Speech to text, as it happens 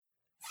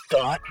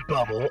Thought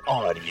Bubble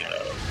Audio.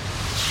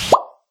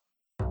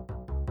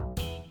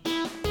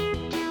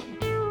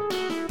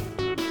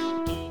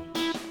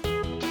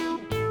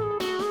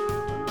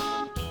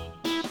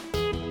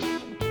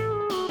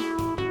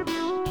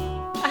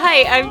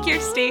 Hi, I'm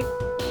Kirsty.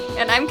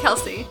 And I'm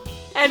Kelsey.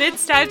 And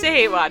it's time to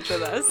hate watch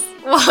with us.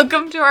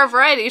 Welcome to our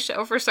variety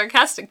show for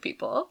sarcastic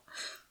people.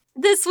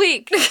 This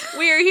week,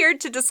 we are here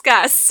to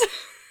discuss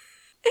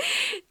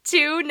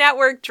 2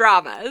 network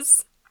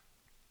dramas.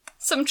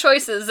 Some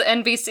choices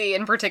NBC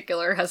in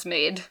particular has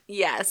made.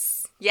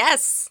 Yes.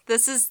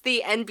 This is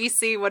the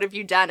NBC What Have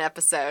You Done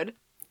episode.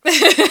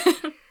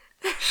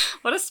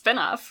 What a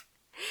spinoff.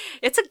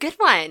 It's a good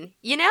one.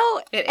 You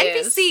know, It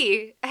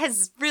NBC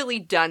has really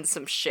done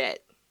some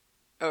shit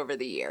over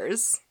the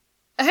years.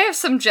 I have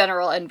some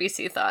general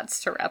NBC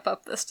thoughts to wrap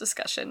up this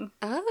discussion.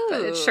 Oh.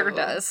 But it sure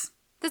does.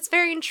 That's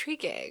very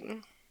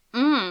intriguing.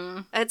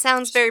 Mm. It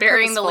sounds very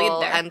Bearing the purposeful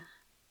lead there. and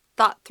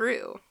thought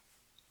through.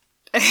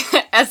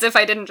 As if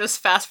I didn't just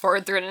fast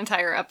forward through an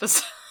entire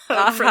episode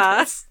for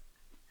this.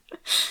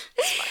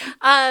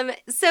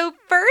 So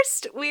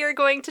first, we are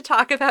going to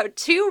talk about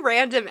 2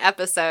 random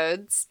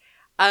episodes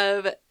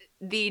of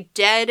the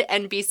dead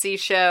NBC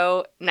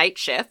show Night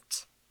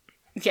Shift.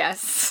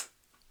 Yes.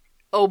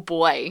 Oh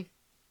boy.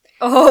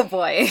 Oh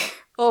boy.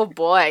 Oh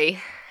boy.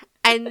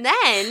 And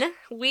then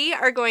we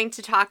are going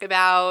to talk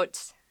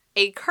about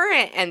a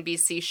current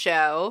NBC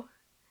show,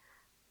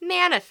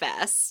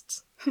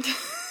 Manifest.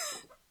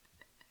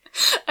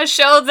 A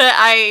show that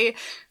I,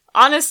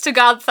 honest to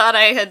God, thought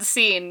I had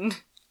seen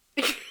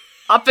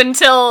up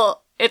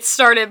until it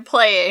started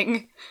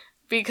playing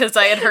because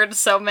I had heard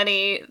so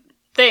many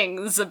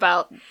things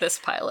about this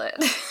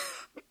pilot.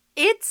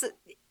 It's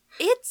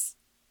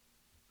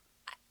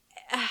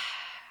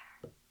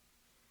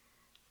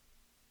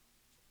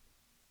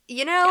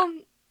you know,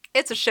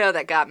 it's a show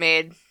that got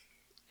made.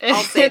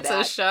 I'll say It's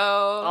that. a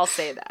show I'll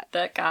say that.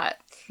 that got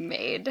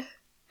made.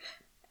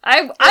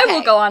 I will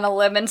Okay. go on a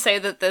limb and say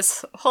that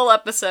this whole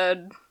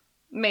episode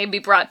may be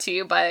brought to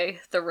you by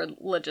the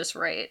religious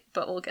right,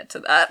 but we'll get to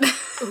that.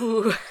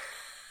 Ooh.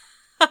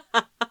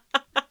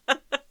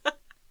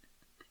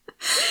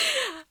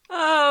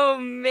 Oh,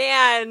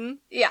 man.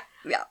 Yeah.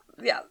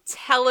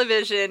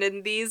 Television,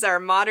 and these are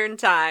modern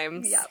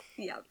times.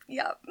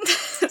 Yep.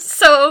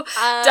 So,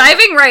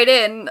 diving right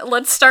in,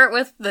 let's start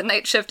with the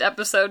Night Shift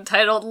episode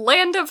titled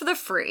Land of the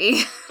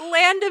Free.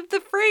 Land of the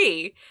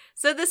Free.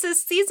 So this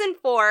is season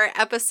 4,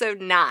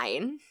 episode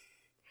 9.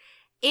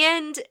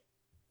 And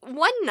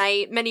one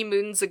night, many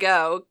moons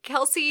ago,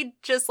 Kelsey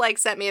just,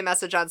 sent me a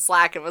message on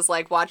Slack and was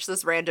like, watch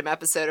this random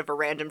episode of a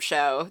random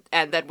show,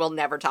 and then we'll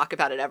never talk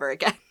about it ever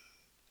again.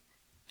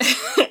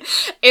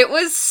 It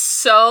was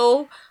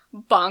so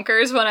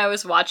bonkers when I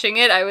was watching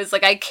it. I was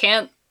like, I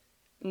can't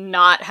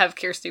not have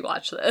Kirsty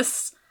watch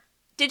this.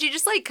 Did you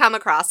just, come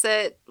across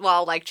it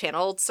while,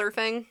 channel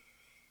surfing?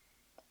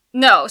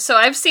 No, so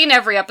I've seen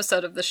every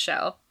episode of the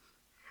show.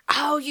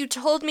 Oh, you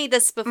told me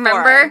this before.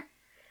 Remember?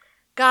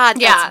 God,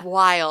 that's Yeah.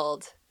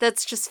 wild.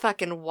 That's just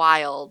fucking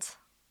wild.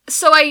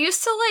 So I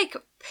used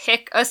to,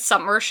 pick a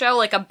summer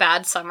show, a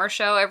bad summer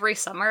show every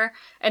summer,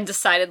 and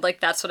decided,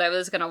 that's what I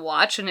was gonna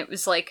watch, and it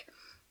was,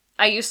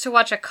 I used to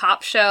watch a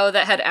cop show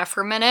that had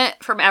Ephraim in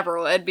it from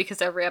Everwood,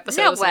 because every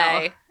episode No was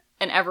way.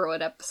 an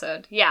Everwood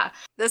episode. Yeah.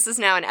 This is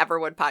now an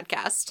Everwood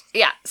podcast.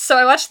 Yeah, so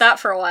I watched that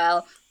for a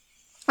while,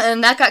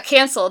 and that got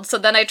canceled, so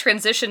then I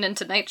transitioned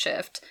into Night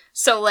Shift.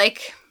 So,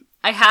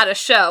 I had a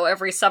show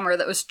every summer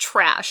that was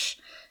trash,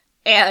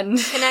 and...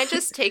 Can I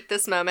just take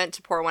this moment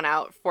to pour one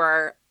out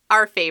for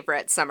our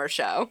favorite summer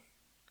show?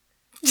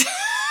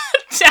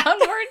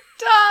 Downward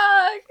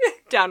Dog!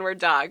 Downward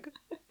Dog.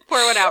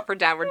 Pour one out for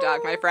Downward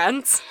Dog, my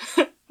friends.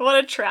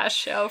 What a trash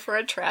show for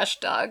a trash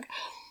dog.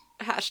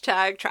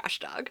 Hashtag trash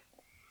dog.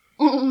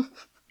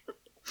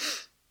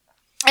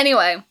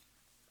 Anyway,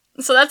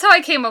 so that's how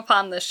I came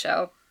upon this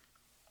show.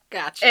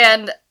 Gotcha.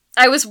 And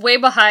I was way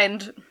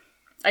behind,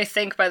 I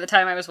think, by the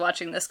time I was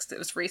watching this, because it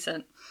was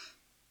recent.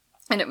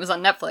 And it was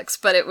on Netflix,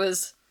 but it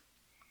was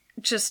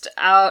just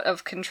out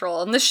of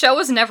control. And the show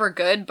was never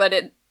good,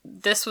 but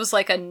this was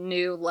a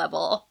new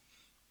level.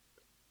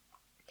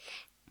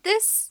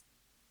 This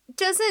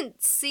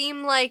doesn't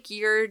seem like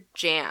your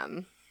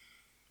jam.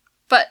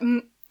 But,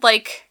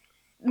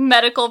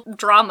 medical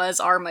dramas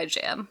are my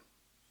jam.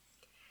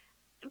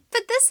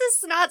 But this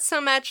is not so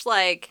much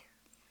well,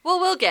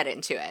 we'll get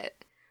into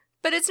it.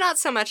 But it's not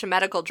so much a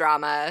medical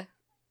drama.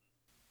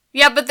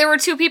 Yeah, but there were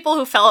 2 people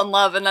who fell in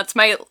love, and that's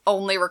my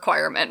only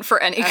requirement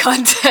for any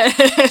content.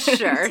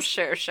 Sure.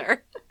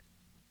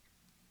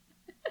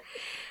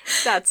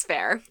 That's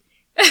fair.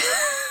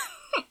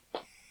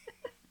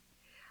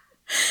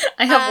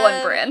 I have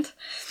one brand.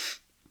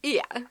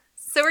 Yeah.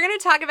 So we're going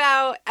to talk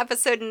about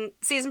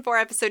season 4,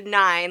 episode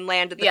 9,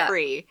 Land of the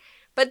Free.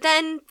 But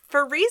then,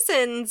 for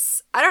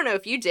reasons, I don't know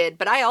if you did,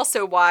 but I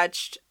also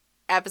watched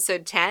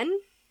episode 10.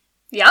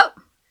 Yep.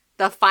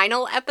 The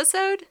final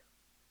episode.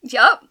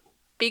 Yep.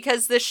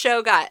 Because this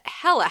show got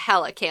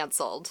hella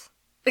canceled.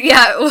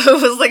 Yeah, it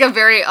was a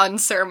very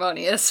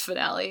unceremonious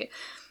finale.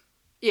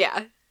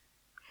 Yeah.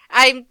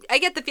 I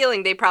get the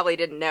feeling they probably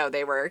didn't know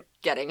they were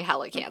getting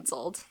hella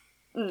canceled.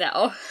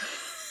 No.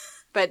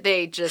 But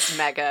they just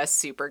mega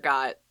super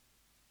got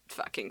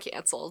fucking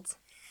canceled.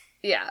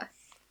 Yeah.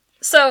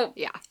 So,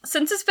 Yeah.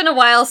 Since it's been a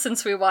while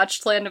since we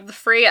watched Land of the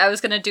Free, I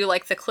was going to do,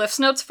 like, the Cliff's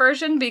Notes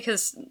version,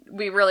 because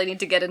we really need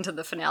to get into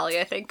the finale,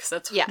 I think, because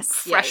that's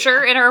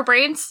fresher in our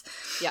brains.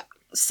 Yeah.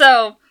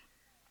 So,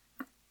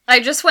 I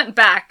just went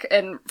back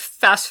and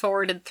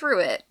fast-forwarded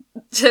through it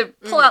to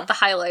pull out the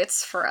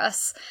highlights for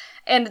us.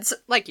 And it's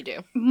like you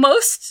do.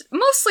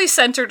 Mostly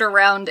centered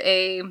around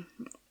a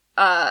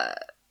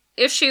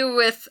issue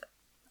with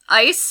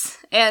ICE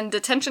and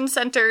detention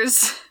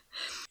centers.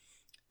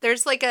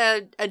 There's like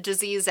a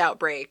disease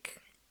outbreak.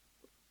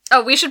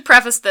 Oh, we should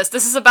preface this.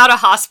 This is about a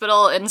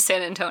hospital in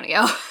San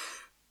Antonio.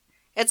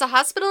 It's a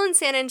hospital in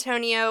San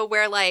Antonio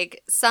where,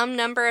 like, some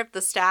number of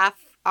the staff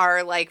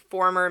are, like,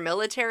 former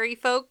military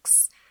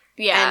folks.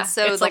 Yeah. And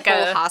so it's the like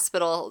whole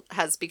hospital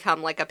has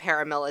become, like, a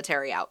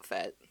paramilitary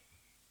outfit.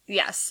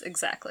 Yes,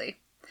 exactly.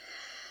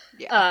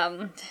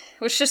 Yeah.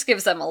 Which just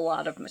gives them a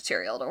lot of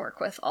material to work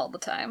with all the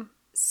time.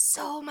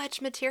 So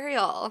much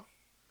material.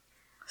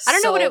 I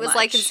don't know what it was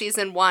like in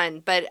season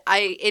 1, but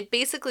it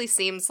basically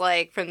seems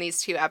like from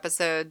these 2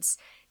 episodes,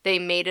 they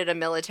made it a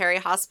military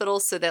hospital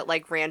so that,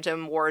 like,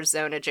 random war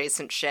zone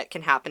adjacent shit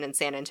can happen in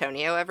San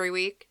Antonio every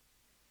week.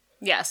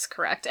 Yes,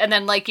 correct. And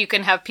then, like, you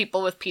can have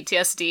people with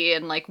PTSD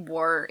and, like,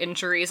 war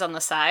injuries on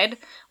the side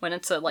when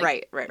it's a,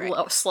 like,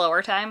 right.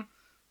 Slower time.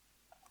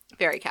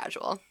 Very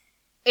casual.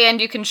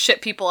 And you can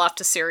ship people off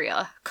to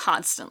Syria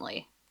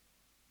constantly.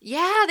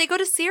 Yeah, they go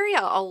to Syria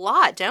a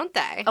lot, don't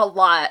they? A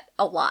lot.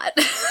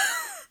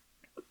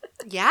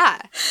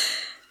 Yeah.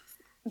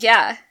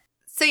 Yeah.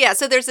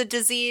 So there's a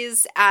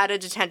disease at a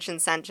detention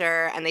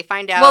center, and they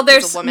find out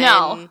there's a woman...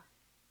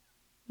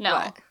 No.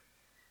 What?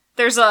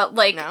 There's a,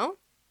 like... No?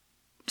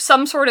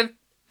 Some sort of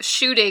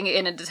shooting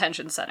in a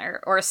detention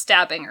center, or a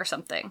stabbing or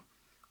something.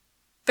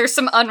 There's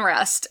some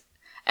unrest.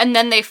 And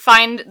then they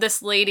find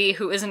this lady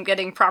who isn't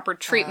getting proper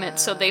treatment,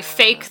 so they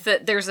fake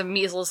that there's a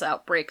measles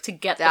outbreak to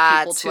get the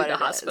people to the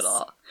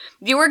hospital.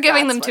 You were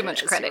giving them too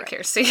much credit,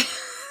 Kirsty.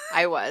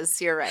 I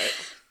was. You're right.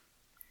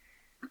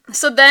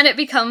 So then it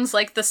becomes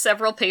like the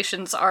several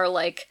patients are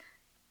like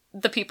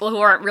the people who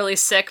aren't really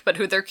sick, but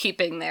who they're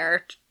keeping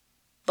there,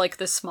 like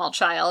this small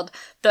child.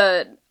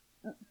 The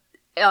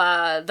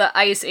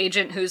ICE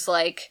agent who's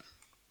like,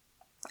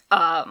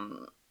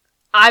 I'm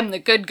the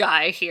good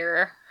guy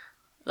here.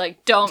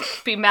 Like, don't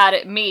be mad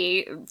at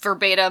me,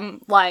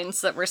 verbatim lines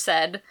that were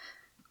said.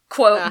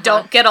 Quote,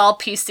 don't get all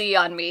PC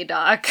on me,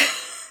 Doc.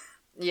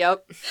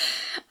 Yep.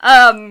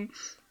 And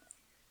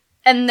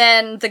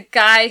then the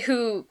guy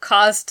who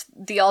caused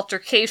the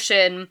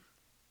altercation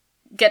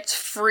gets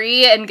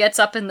free and gets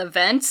up in the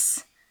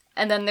vents.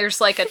 And then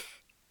there's like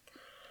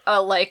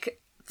a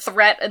like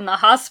threat in the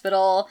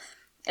hospital.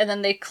 And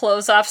then they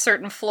close off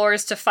certain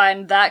floors to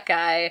find that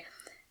guy.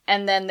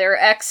 And then their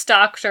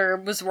ex-doctor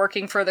was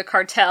working for the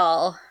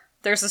cartel.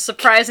 There's a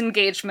surprise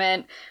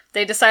engagement.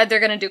 They decide they're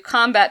going to do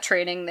combat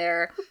training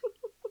there.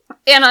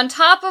 And on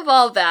top of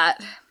all that,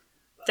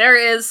 there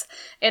is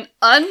an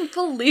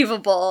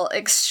unbelievable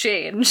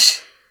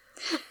exchange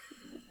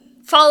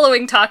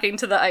following talking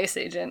to the ICE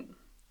agent,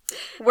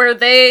 where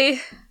they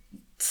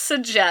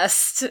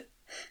suggest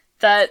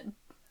that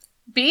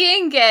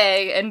being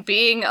gay and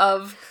being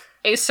of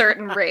a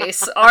certain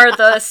race are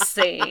the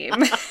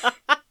same.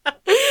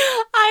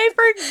 I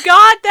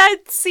forgot that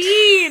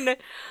scene.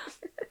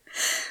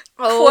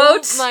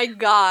 Quote, oh my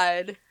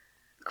god.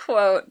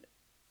 Quote,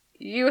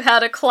 you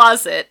had a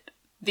closet,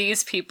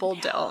 these people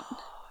don't.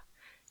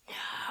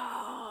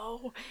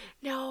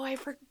 No, I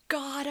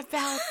forgot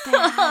about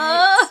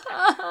that.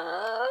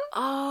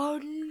 Oh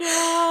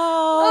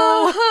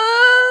no.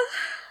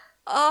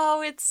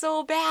 Oh, it's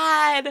so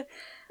bad.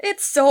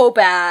 It's so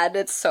bad.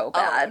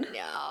 Oh,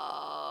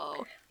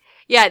 no.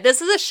 Yeah,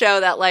 this is a show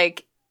that,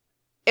 like,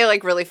 it,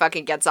 like, really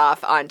fucking gets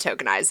off on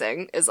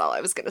tokenizing, is all I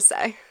was gonna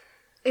say.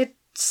 It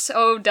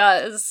so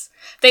does.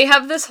 They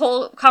have this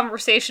whole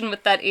conversation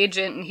with that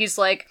agent, and he's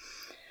like,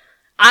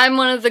 I'm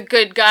one of the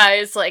good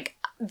guys, like,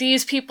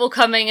 these people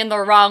coming in the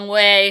wrong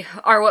way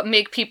are what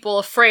make people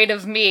afraid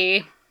of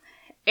me.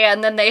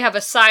 And then they have a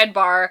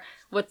sidebar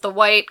with the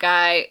white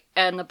guy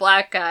and the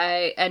black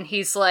guy, and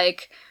he's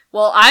like,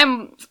 well,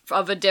 I'm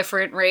of a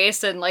different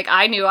race, and, like,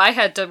 I knew I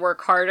had to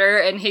work harder.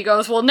 And he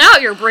goes, well, now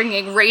you're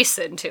bringing race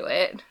into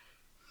it.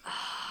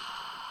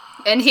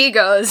 And he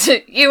goes,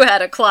 you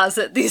had a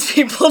closet, these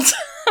people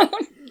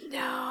don't.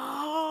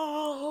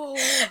 No.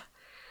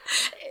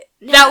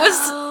 That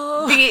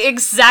was the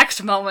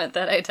exact moment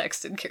that I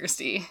texted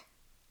Kirsty.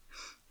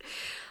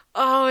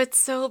 Oh, it's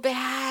so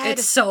bad.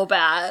 It's so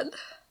bad.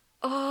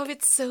 Oh,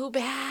 it's so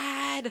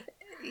bad.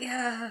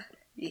 Yeah.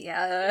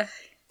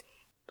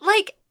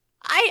 Like,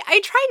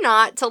 I try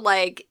not to,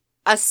 like,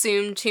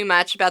 assume too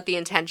much about the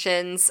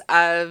intentions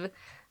of,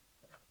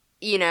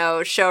 you know,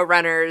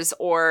 showrunners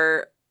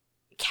or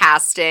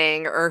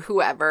casting or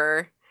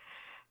whoever.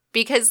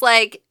 Because,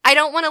 like, I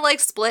don't want to, like,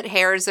 split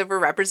hairs over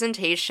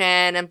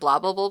representation and blah,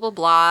 blah, blah, blah,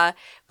 blah.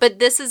 But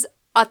this is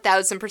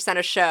 1,000%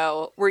 a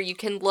show where you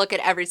can look at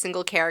every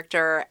single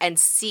character and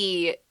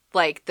see,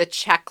 like, the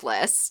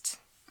checklist.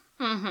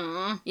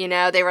 Mm-hmm. You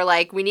know, they were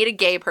like, we need a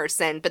gay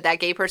person, but that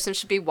gay person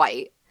should be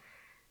white.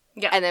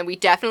 Yeah. And then we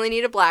definitely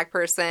need a black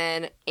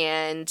person,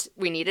 and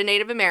we need a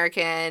Native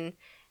American,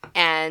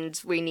 and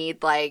we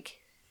need, like,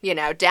 you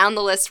know, down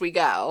the list we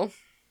go.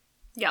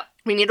 Yep.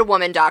 We need a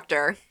woman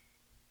doctor.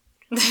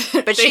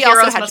 But she heroes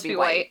also had must to be be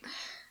white.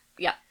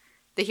 Yeah.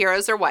 The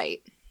heroes are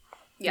white.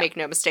 Yep. Make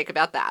no mistake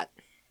about that.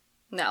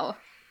 No.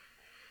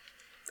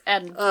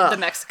 And Ugh. the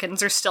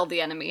Mexicans are still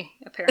the enemy,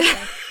 apparently.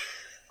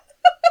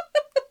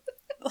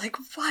 Like,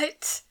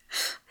 what?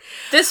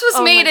 This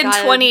was made in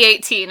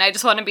 2018. I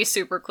just want to be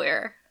super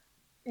clear.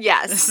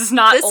 Yes. This is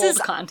not old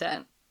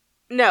content.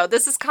 No,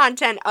 this is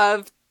content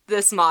of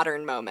this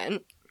modern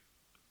moment.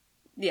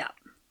 Yeah.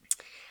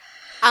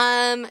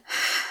 Yeah.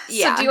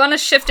 So do you want to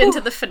shift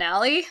into the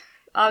finale?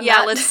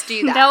 Yeah, let's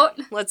do that.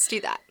 Note? Let's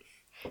do that.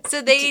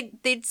 So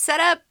they'd set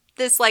up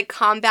this, like,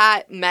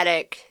 combat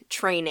medic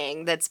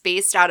training that's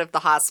based out of the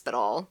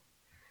hospital.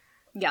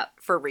 Yeah.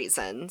 For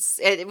reasons.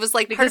 It was,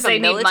 like, Because part of a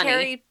they need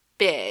military money.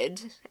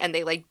 bid, and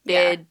they, like,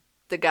 bid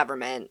the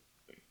government.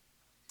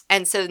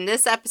 And so in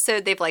this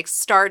episode, they've, like,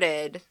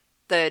 started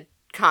the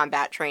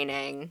combat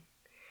training.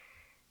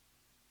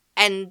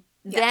 And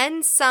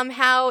then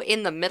somehow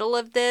in the middle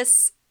of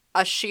this,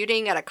 a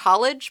shooting at a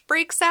college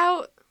breaks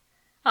out.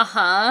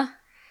 Uh-huh.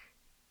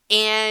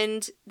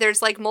 And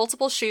there's, like,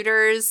 multiple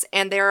shooters,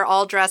 and they're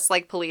all dressed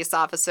like police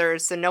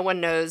officers, so no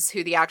one knows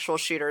who the actual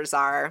shooters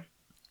are.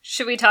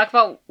 Should we talk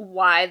about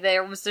why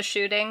there was the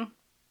shooting?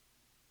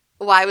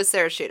 Why was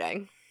there a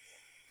shooting?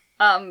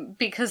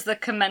 Because the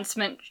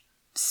commencement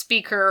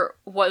speaker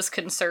was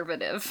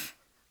conservative.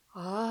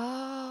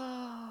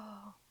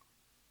 Oh.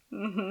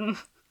 Mm-hmm.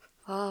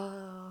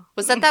 Oh.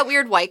 Was that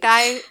weird white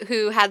guy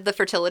who had the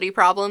fertility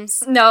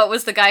problems? No, it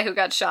was the guy who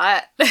got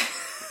shot.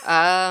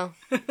 Oh.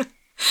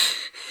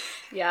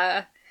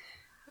 Yeah.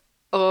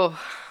 Oh.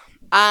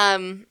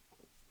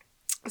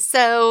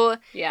 So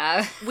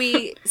Yeah.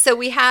 we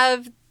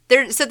have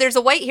there's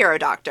a white hero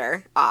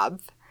doctor,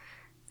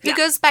 who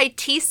goes by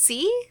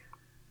TC,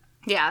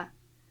 Yeah.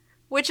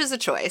 which is a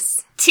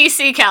choice.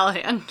 T.C.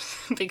 Callahan.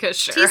 Because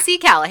sure. TC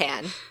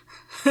Callahan.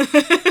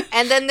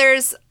 And then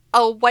there's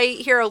a white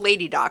hero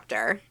lady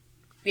doctor.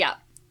 Yeah.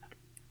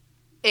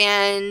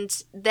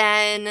 And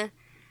then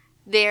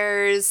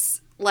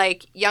there's,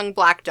 like, young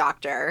black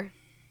doctor.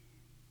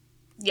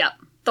 Yep.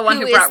 The one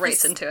Who who brought is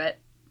race this- into it.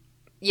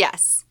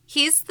 Yes.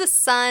 He's the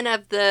son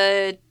of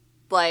the,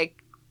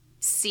 like,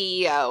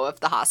 CEO of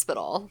the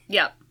hospital,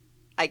 Yep.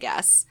 I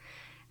guess.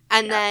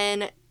 And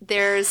then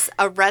there's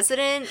a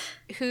resident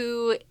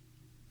who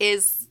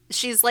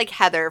she's like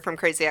Heather from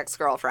Crazy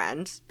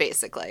Ex-Girlfriend,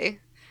 basically.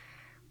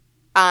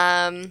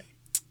 I'm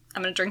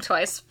gonna drink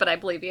twice, but I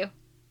believe you.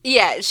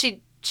 Yeah,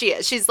 she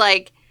is.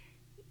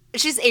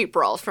 She's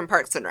April from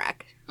Parks and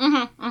Rec.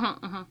 Mm-hmm,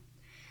 mm-hmm, mm-hmm.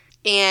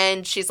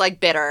 And she's, like,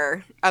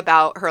 bitter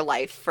about her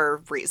life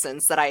for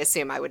reasons that I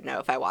assume I would know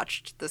if I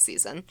watched the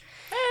season.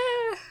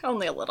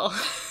 Only a little.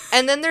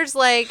 And then there's,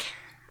 like,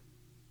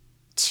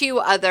 two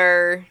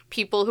other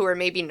people who are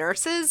maybe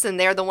nurses, and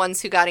they're the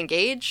ones who got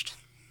engaged.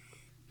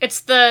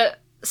 It's the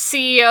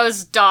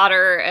CEO's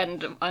daughter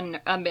and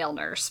a male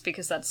nurse,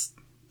 because that's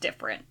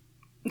different.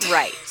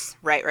 Right.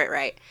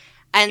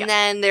 And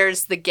then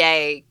there's the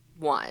gay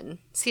one.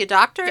 Is he a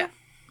doctor? Yeah.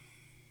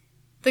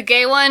 The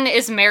gay one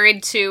is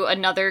married to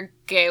another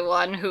gay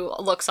one who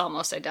looks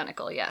almost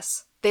identical,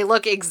 yes. They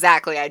look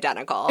exactly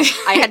identical.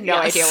 I had no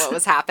Yes. idea what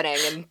was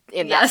happening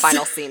in that Yes.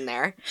 final scene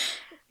there.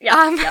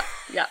 Yeah,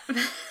 yeah.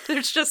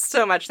 There's just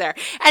so much there.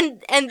 And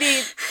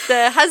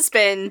the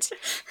husband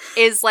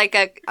is, like,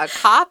 a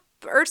cop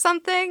or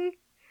something.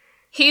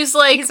 He's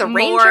like He's a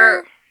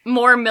ranger.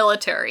 more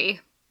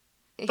military,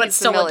 but He's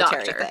still the a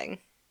military doctor. thing.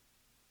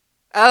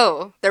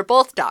 Oh, they're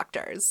both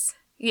doctors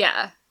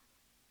Yeah.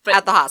 But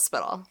at the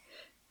hospital.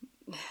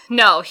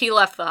 no, he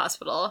left the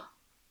hospital.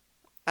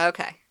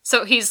 Okay.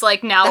 So he's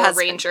like now The a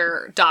husband.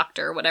 ranger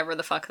doctor, whatever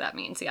the fuck that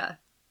means, yeah.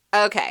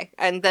 Okay.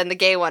 And then the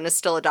gay one is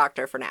still a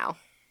doctor for now.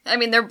 I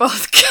mean, they're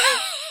both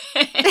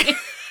gay.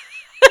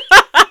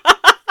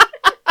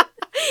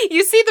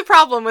 You see the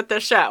problem with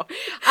this show.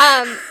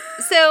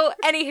 So,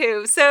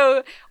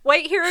 anywho,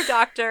 white hero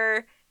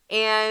doctor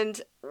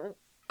and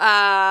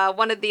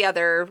one of the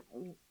other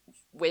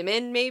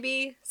women,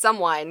 maybe,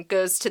 someone,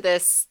 goes to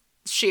this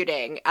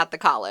shooting at the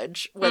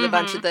college with a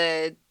bunch of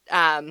the,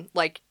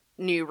 like,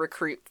 new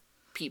recruit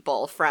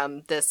people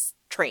from this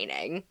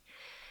training.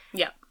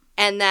 Yeah.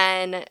 And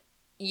then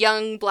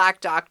young black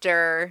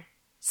doctor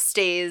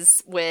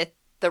stays with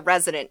the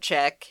resident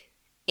chick,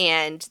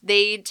 and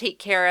they take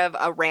care of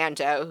a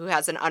rando who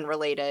has an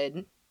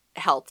unrelated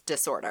health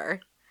disorder.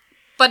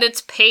 But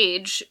it's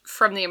Paige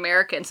from The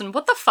Americans, and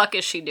what the fuck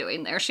is she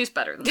doing there? She's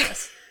better than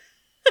this.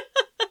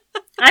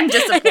 I'm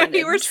disappointed.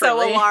 You were so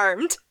truly.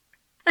 alarmed.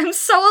 I'm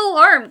so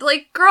alarmed.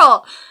 Like,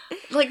 girl,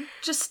 like,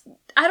 just,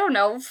 I don't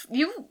know.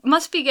 You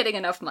must be getting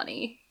enough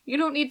money. You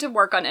don't need to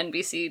work on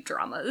NBC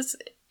dramas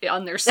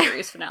on their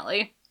series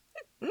finale.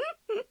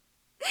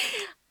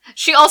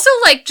 She also,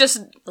 like, just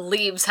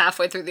leaves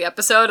halfway through the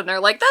episode, and they're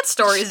like, that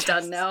story's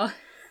done now.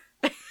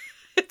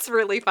 It's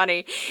really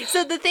funny.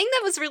 So the thing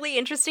that was really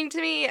interesting to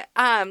me,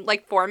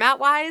 like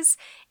format-wise,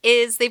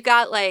 is they've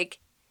got like,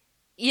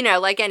 you know,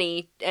 like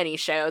any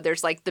show,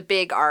 there's like the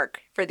big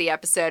arc for the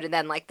episode and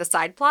then like the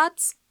side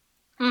plots.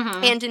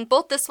 Mm-hmm. And in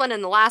both this one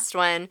and the last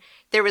one,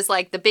 there was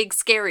like the big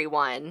scary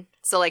one.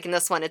 So like in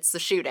this one, it's the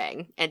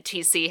shooting, and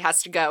TC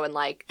has to go and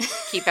like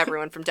keep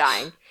everyone from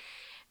dying.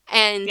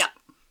 And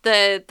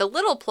the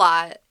little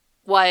plot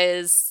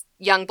was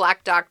young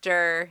black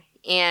doctor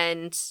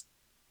and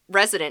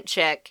resident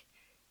chick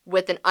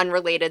with an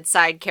unrelated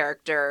side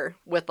character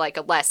with like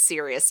a less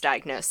serious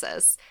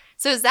diagnosis.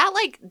 So is that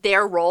like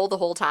their role the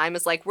whole time?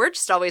 Is like, we're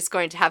just always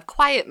going to have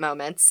quiet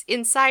moments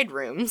in side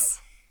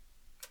rooms.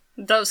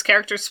 Those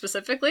characters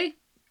specifically?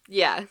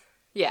 Yeah.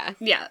 Yeah,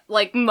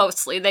 like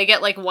mostly. They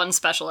get like one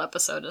special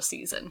episode a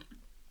season.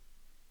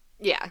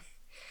 Yeah.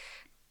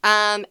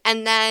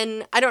 And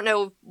then I don't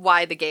know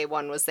why the gay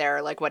one was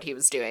there, like what he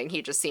was doing.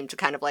 He just seemed to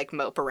kind of like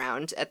mope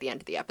around at the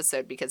end of the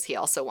episode because he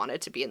also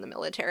wanted to be in the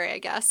military, I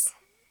guess.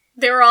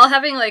 They were all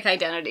having like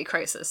identity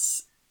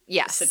crisis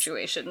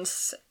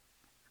situations.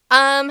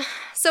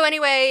 So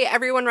anyway,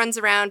 everyone runs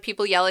around,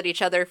 people yell at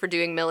each other for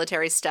doing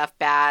military stuff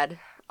bad.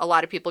 A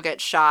lot of people get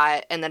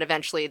shot, and then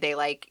eventually they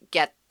like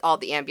get all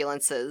the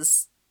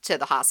ambulances to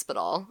the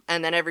hospital,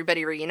 and then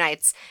everybody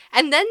reunites.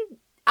 And then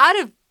out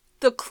of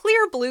the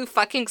clear blue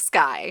fucking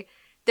sky,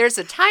 there's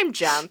a time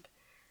jump.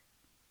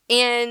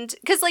 And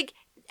because like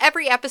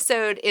every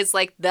episode is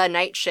like the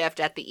night shift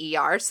at the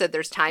ER, so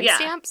there's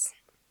timestamps.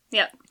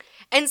 Yeah.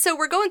 And so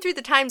we're going through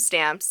the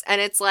timestamps,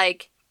 and it's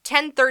like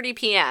 10:30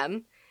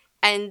 p.m.,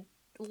 and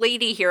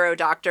Lady Hero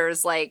Doctor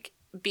is like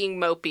being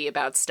mopey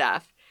about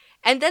stuff.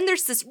 And then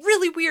there's this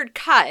really weird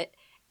cut,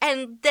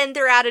 and then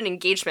they're at an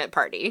engagement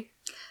party.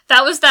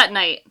 That was that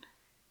night.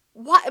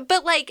 What?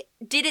 But like,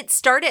 did it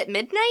start at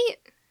midnight?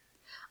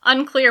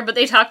 Unclear, but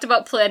they talked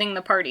about planning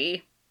the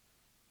party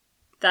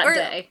that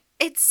day.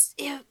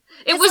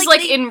 It was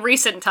like in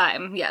recent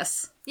time,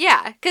 yes.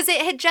 Yeah, because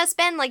it had just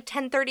been like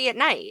 10:30 at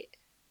night.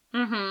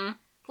 Mm-hmm.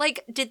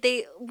 Like,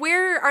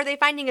 where are they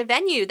finding a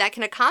venue that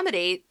can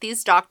accommodate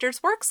these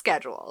doctors' work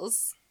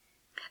schedules?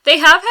 They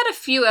have had a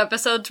few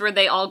episodes where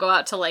they all go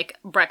out to, like,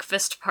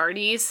 breakfast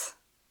parties.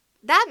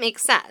 That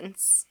makes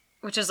sense.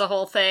 Which is a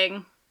whole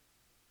thing.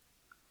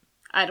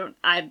 I'm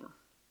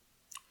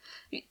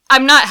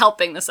not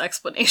helping this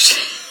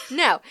explanation.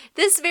 No,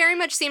 this very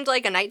much seemed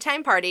like a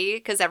nighttime party,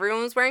 because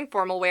everyone was wearing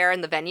formal wear,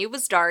 and the venue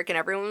was dark, and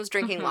everyone was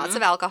drinking lots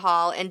of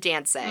alcohol and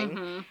dancing.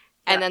 Mm-hmm.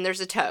 And then there's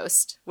a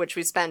toast, which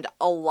we spend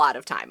a lot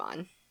of time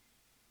on.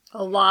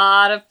 A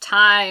lot of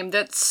time.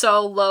 That's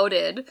so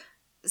loaded.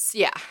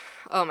 Yeah.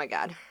 Oh my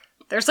god.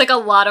 There's like a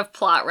lot of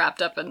plot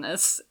wrapped up in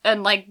this,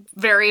 and like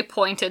very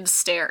pointed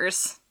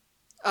stares.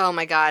 Oh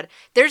my god.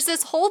 There's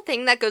this whole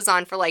thing that goes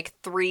on for like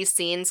 3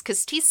 scenes,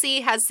 because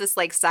TC has this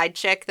like side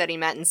chick that he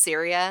met in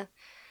Syria.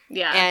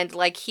 Yeah. And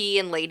like he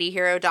and Lady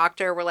Hero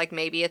Doctor were like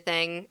maybe a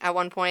thing at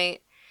one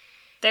point.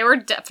 They were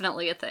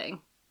definitely a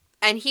thing.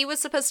 And he was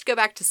supposed to go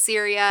back to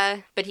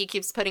Syria, but he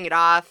keeps putting it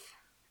off.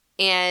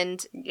 And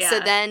so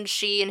then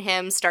she and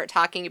him start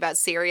talking about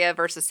Syria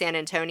versus San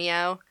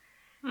Antonio.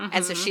 Mm-hmm.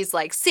 And so she's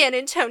like, San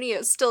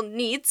Antonio still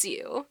needs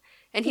you.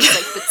 And he's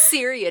like, but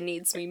Syria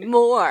needs me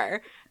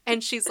more.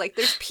 And she's like,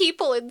 there's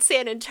people in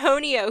San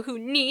Antonio who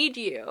need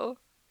you.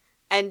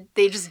 And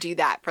they just do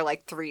that for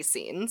like 3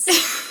 scenes.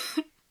 It's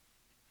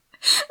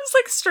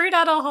like straight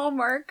out of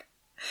Hallmark.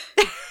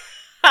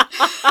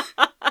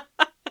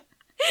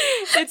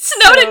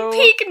 Snowden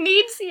Peak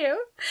needs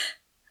you.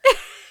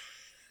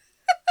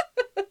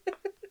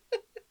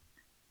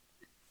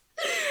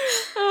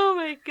 Oh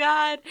my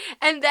god.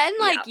 And then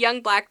like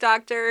young black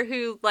doctor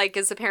who like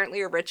is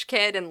apparently a rich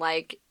kid and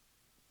like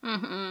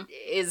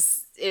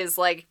is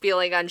like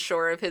feeling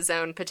unsure of his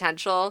own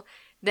potential,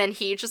 then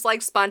he just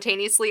like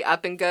spontaneously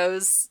up and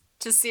goes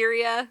to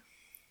Syria.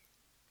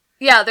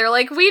 Yeah, they're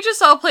like, we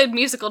just all played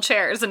musical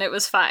chairs and it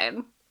was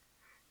fine.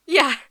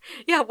 Yeah,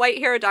 White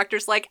Hero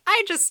Doctor's like,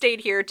 I just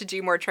stayed here to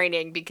do more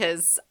training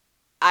because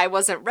I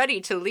wasn't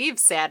ready to leave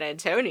San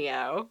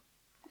Antonio.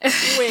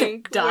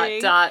 Wink,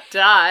 wink. ...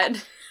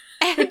 And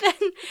then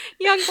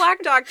young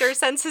black doctor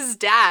sends his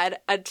dad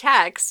a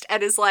text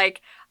and is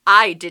like,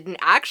 I didn't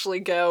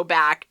actually go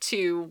back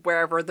to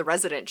wherever the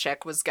resident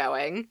chick was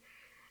going. ...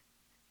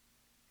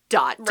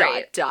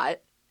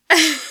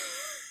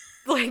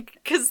 Like,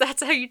 because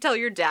that's how you tell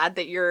your dad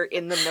that you're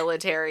in the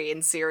military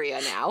in Syria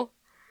now.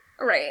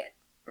 Right.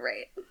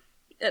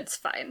 It's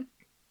fine.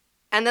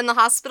 And then the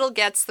hospital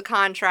gets the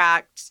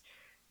contract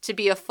to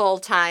be a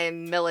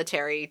full-time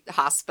military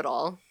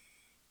hospital.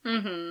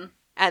 Mm-hmm.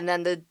 And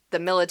then the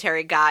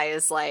military guy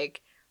is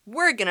like,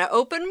 we're gonna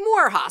open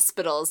more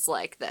hospitals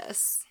like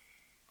this.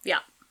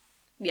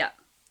 Yeah.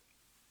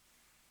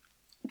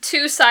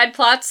 2 side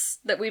plots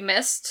that we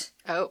missed.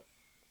 Oh.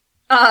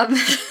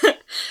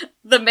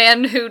 The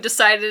man who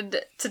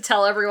decided to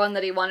tell everyone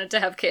that he wanted to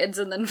have kids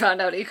and then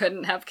found out he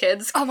couldn't have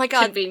kids. Oh my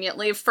god.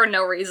 Conveniently, for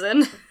no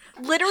reason.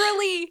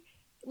 Literally,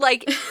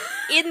 like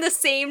in the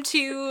same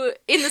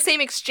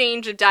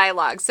exchange of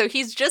dialogue. So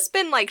he's just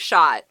been like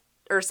shot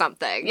or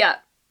something. Yeah.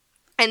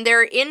 And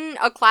they're in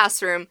a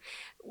classroom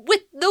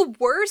with the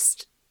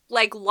worst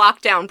like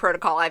lockdown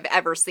protocol I've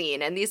ever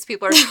seen, and these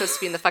people are supposed to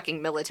be in the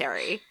fucking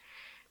military.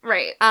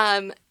 Right.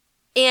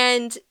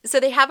 And so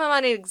they have him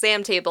on an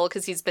exam table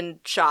because he's been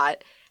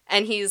shot,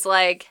 and he's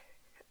like,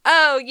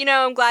 oh, you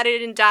know, I'm glad I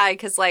didn't die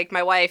because, like,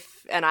 my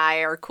wife and I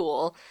are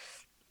cool.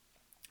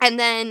 And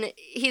then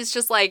he's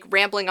just, like,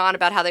 rambling on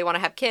about how they want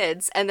to have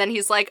kids, and then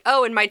he's like,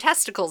 oh, and my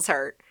testicles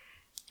hurt.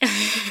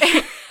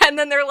 And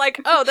then they're like,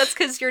 oh, that's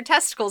because your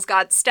testicles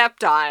got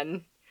stepped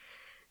on,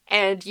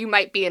 and you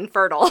might be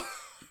infertile.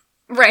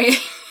 Right.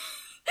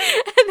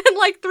 And then,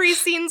 like, 3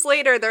 scenes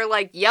later, they're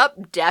like,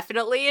 yep,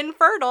 definitely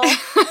infertile.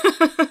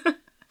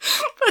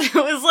 But it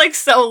was, like,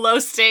 so low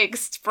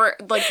stakes for,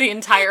 like, the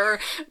entire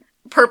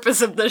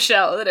purpose of the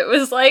show that it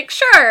was like,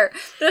 sure,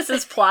 this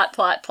is plot.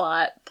 Well,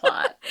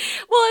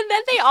 and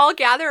then they all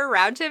gather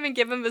around him and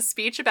give him a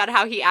speech about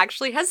how he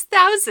actually has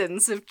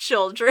thousands of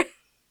children.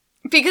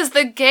 Because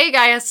the gay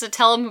guy has to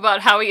tell him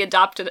about how he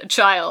adopted a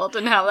child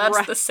and how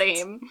that's the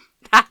same.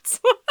 That's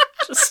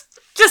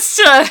just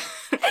to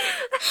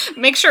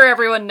make sure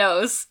everyone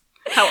knows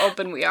how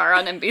open we are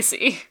on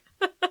NBC.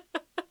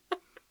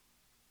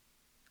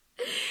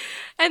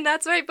 And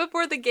that's right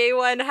before the gay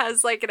one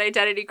has, like, an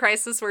identity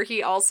crisis where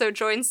he also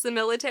joins the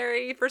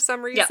military for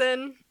some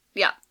reason.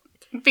 Yeah.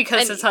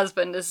 Because his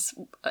husband is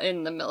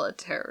in the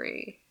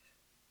military.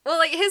 Well,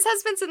 like, his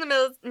husband's in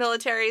the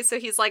military, so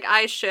he's like,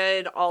 I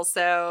should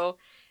also.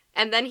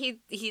 And then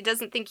he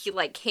doesn't think he,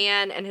 like,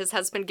 can, and his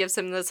husband gives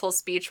him this whole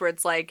speech where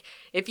it's like,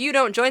 if you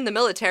don't join the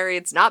military,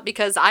 it's not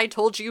because I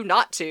told you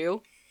not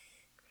to.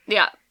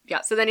 Yeah.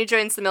 So then he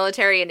joins the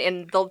military, and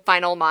in the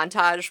final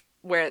montage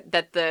where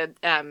that the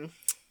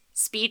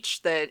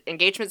speech, the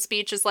engagement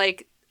speech is,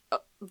 like,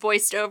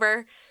 voiced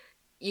over,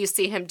 you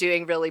see him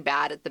doing really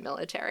bad at the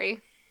military.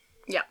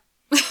 Yeah.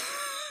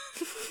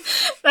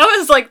 That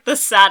was, like, the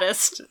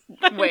saddest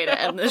way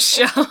to end this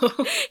show.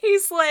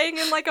 He's laying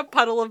in, like, a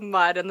puddle of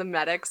mud, and the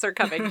medics are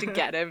coming to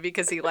get him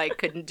because he, like,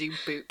 couldn't do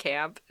boot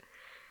camp.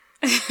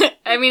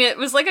 I mean, it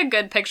was, like, a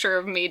good picture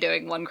of me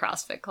doing one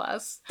CrossFit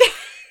class.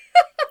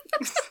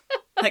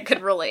 I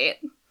could relate.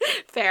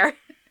 Fair.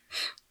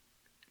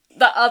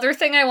 The other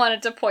thing I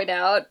wanted to point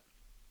out,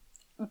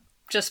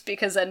 just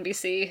because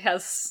NBC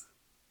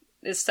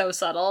is so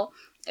subtle,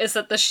 is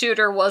that the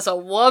shooter was a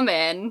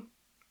woman.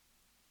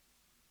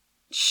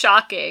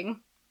 Shocking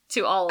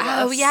to all of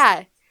us. Oh,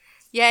 yeah.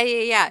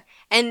 Yeah.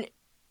 And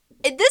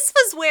this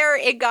was where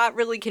it got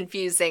really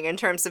confusing in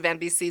terms of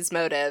NBC's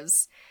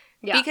motives.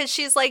 Yeah. Because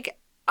she's, like,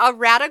 a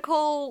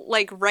radical,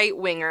 like,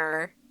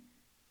 right-winger.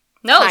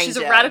 No, she's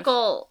a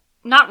radical...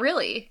 Not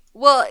really.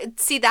 Well,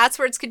 see, that's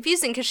where it's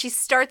confusing, because she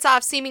starts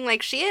off seeming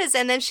like she is,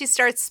 and then she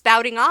starts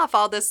spouting off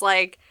all this,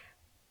 like,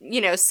 you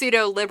know,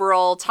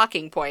 pseudo-liberal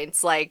talking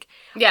points. Like,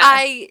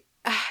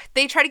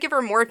 they try to give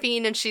her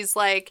morphine, and she's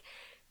like,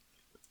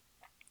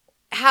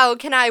 how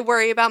can I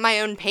worry about my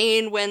own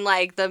pain when,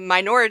 like, the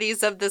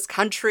minorities of this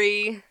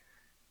country...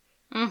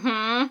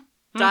 Mm-hmm. ...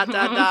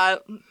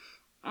 Mm-hmm.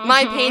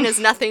 My pain is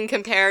nothing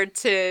compared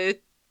to...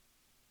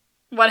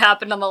 what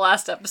happened on the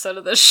last episode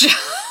of this show.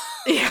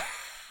 Yeah.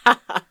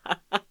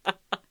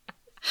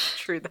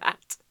 True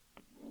that.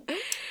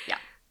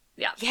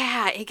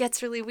 Yeah, it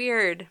gets really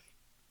weird.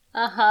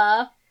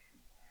 Uh-huh.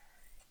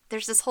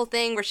 There's this whole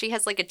thing where she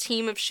has, like, a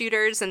team of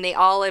shooters, and they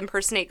all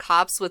impersonate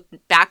cops with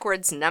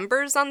backwards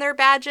numbers on their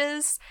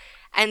badges.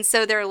 And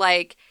so they're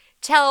like,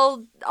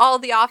 tell all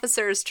the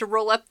officers to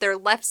roll up their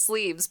left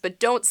sleeves, but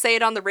don't say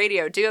it on the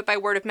radio. Do it by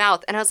word of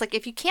mouth. And I was like,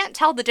 if you can't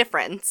tell the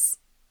difference...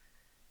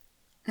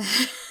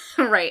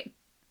 Right.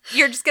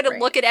 You're just gonna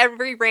look at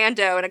every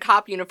rando in a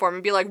cop uniform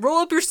and be like, roll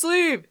up your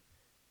sleeve!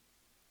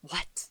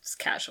 What? It's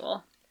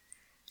casual.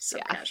 So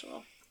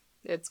casual.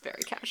 It's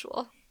very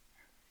casual.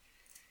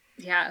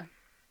 Yeah.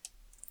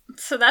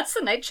 So that's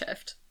The Night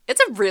Shift.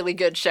 It's a really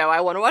good show.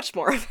 I want to watch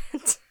more of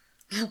it.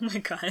 Oh my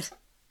god.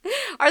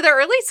 Are the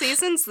early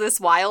seasons this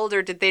wild,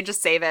 or did they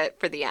just save it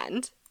for the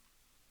end?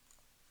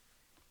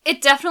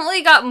 It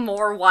definitely got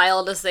more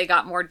wild as they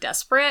got more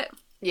desperate.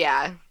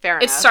 Yeah, fair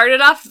enough. It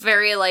started off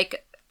very,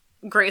 like,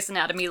 Grey's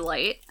Anatomy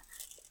light,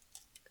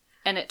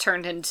 and it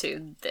turned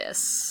into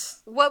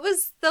this. What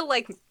was the,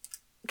 like...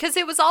 Because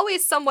it was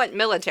always somewhat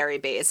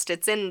military-based.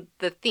 It's in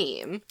the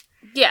theme.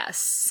 Yes.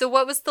 So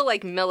what was the,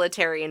 like,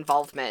 military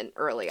involvement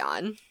early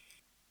on?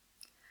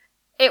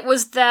 It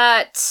was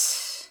that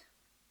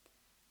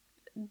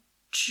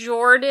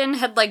Jordan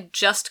had, like,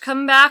 just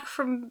come back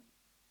from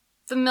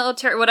the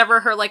military,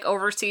 whatever her, like,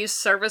 overseas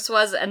service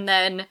was, and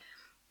then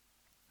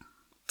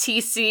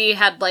TC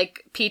had,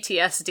 like,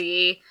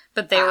 PTSD,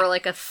 but they were,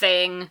 like, a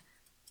thing,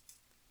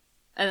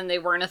 and then they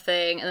weren't a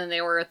thing, and then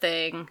they were a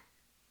thing.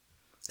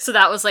 So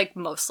that was, like,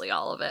 mostly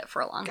all of it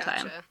for a long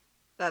time.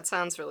 That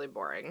sounds really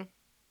boring.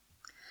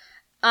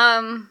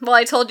 Well,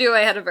 I told you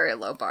I had a very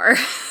low bar.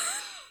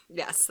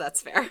 Yes,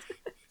 that's fair.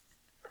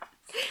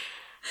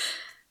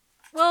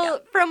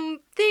 Well, from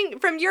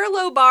your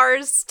low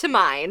bars to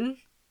mine,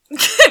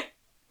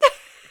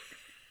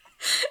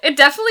 It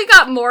definitely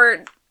got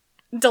more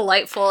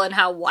delightful in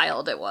how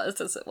wild it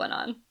was as it went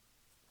on.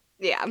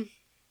 Yeah.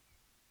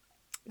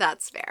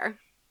 That's fair.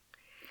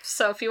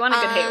 So if you want a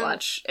good hate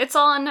watch, it's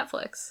all on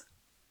Netflix.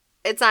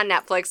 It's on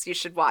Netflix. You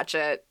should watch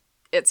it.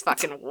 It's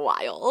fucking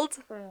wild.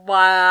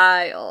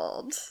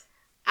 Wild.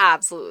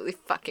 Absolutely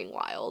fucking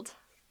wild.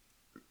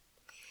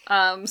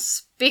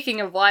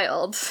 Speaking of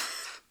wild.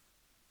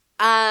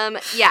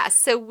 Yeah,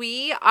 so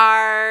we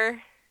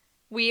are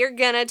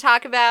gonna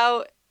talk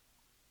about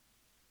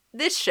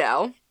this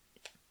show.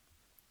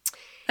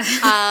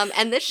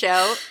 And this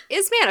show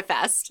is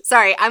Manifest.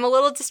 Sorry, I'm a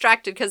little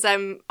distracted because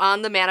I'm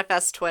on the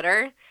Manifest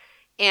Twitter,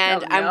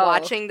 and I'm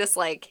watching this,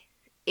 like,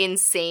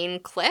 insane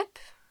clip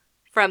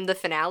from the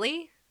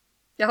finale.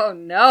 Oh,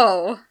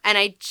 no. And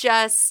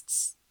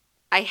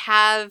I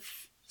have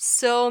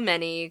so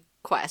many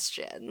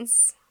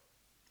questions.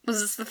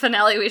 Was this the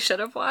finale we should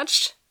have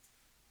watched?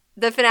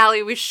 The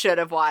finale we should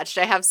have watched.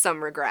 I have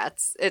some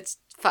regrets. It's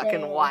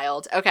fucking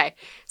wild. Okay,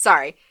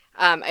 sorry.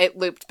 It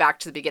looped back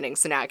to the beginning,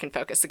 so now I can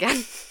focus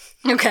again.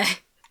 Okay.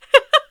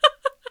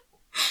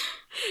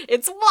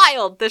 It's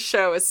wild. This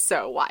show is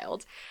so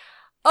wild.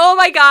 Oh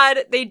my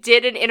god, they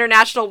did an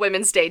International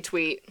Women's Day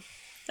tweet.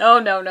 Oh,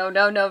 no.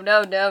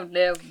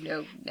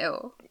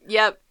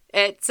 Yep.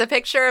 It's a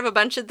picture of a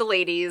bunch of the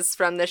ladies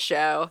from the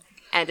show,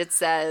 and it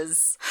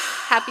says,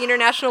 Happy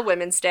International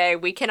Women's Day.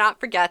 We cannot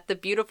forget the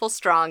beautiful,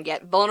 strong,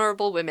 yet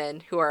vulnerable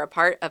women who are a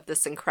part of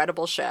this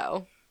incredible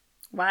show.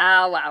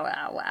 Wow.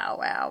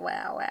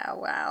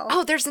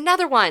 Oh, there's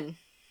another one.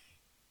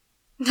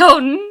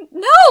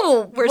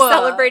 No! We're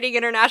celebrating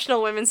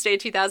International Women's Day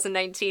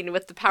 2019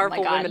 with the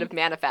powerful women of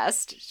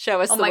Manifest.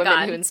 Show us the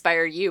women who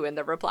inspire you in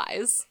the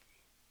replies.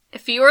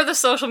 If you are the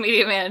social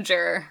media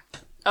manager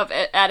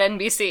at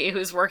NBC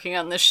who's working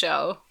on this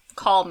show,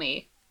 call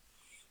me.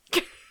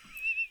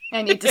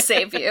 I need to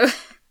save you.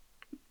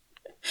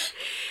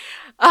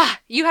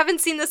 You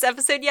haven't seen this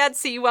episode yet,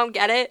 so you won't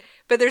get it,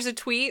 but there's a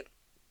tweet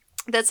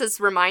that says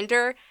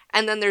reminder,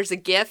 and then there's a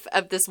gif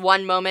of this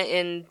one moment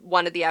in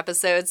one of the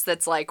episodes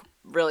that's, like,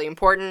 really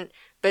important,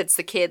 but it's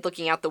the kid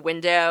looking out the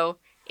window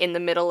in the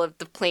middle of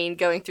the plane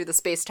going through the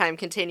space-time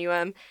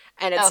continuum,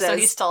 and it says... so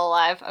he's still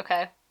alive,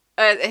 okay.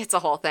 It's a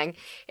whole thing.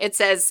 It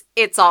says,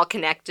 it's all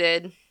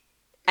connected,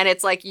 and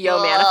it's like,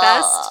 yo,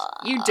 Manifest,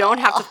 you don't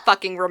have to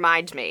fucking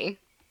remind me,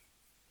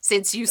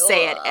 since you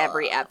say it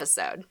every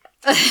episode.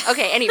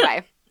 Okay,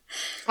 anyway,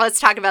 let's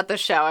talk about the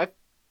show. I've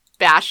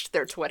bashed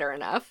their Twitter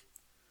enough.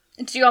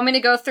 Do you want me to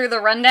go through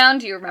the rundown?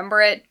 Do you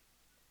remember it?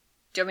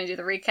 Do you want me to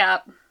do the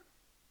recap?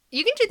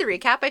 You can do the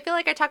recap. I feel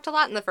like I talked a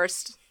lot in the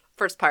first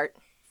part.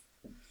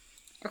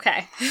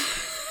 Okay.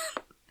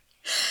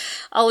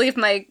 I'll leave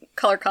my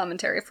color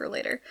commentary for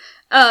later.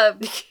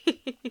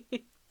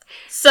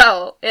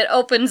 So, it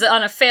opens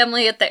on a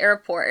family at the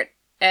airport,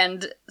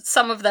 and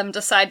some of them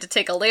decide to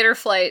take a later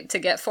flight to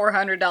get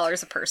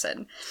 $400 a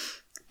person.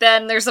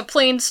 Then there's a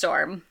plane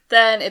storm.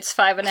 Then it's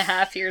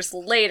 5.5 years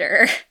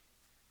later.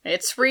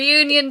 It's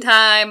reunion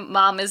time.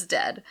 Mom is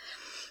dead.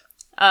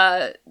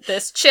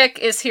 This chick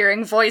is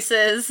hearing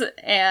voices,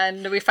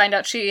 and we find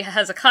out she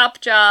has a cop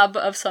job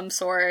of some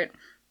sort.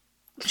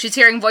 She's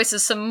hearing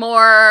voices some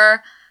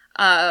more.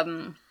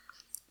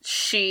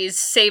 She's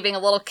saving a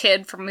little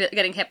kid from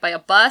getting hit by a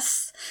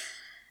bus.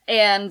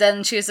 And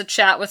then she has a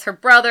chat with her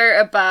brother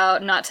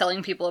about not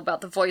telling people about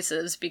the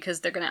voices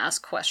because they're going to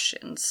ask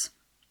questions.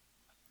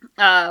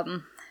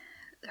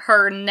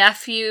 Her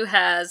nephew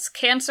has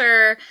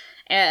cancer,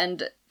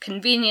 and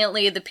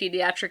conveniently, the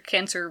pediatric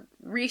cancer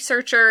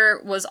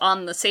researcher was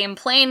on the same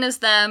plane as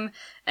them,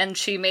 and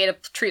she made a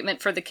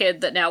treatment for the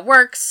kid that now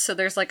works, so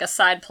there's, like, a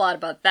side plot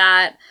about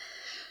that.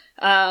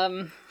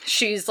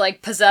 She's,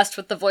 like, possessed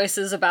with the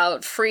voices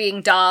about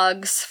freeing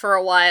dogs for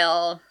a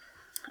while.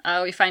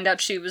 We find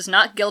out she was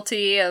not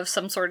guilty of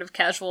some sort of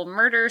casual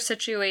murder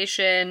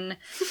situation.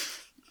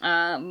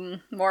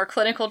 More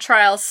clinical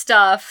trial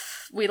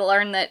stuff. We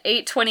learn that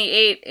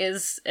 828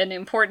 is an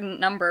important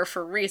number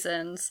for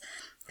reasons,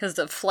 because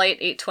of Flight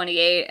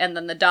 828, and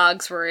then the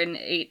dogs were in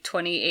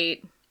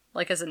 828,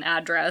 like, as an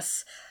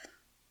address.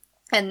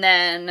 And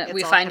then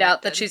we find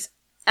out that she's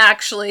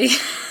actually...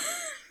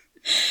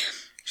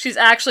 she's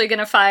actually going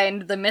to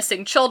find the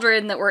missing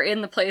children that were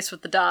in the place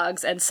with the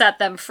dogs and set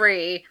them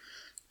free.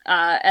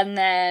 And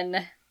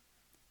then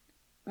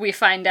we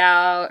find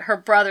out her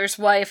brother's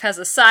wife has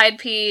a side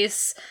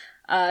piece.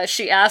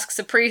 She asks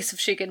a priest if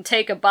she can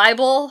take a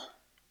Bible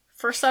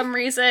for some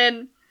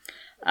reason.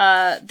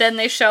 Then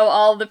they show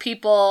all the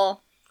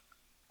people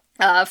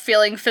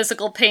feeling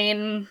physical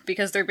pain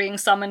because they're being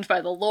summoned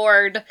by the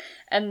Lord,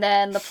 and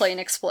then the plane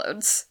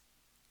explodes.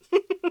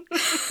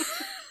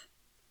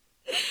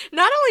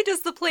 Not only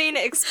does the plane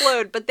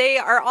explode, but they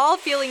are all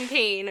feeling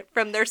pain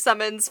from their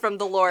summons from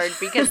the Lord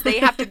because they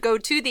have to go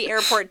to the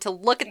airport to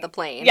look at the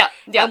plane. Yeah.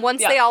 And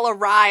once they all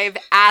arrive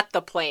at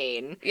the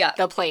plane,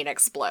 the plane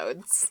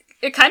explodes.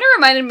 It kind of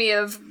reminded me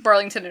of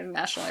Burlington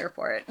International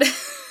Airport.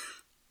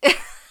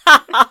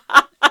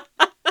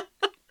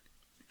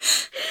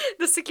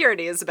 The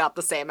security is about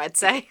the same, I'd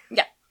say.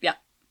 Yeah.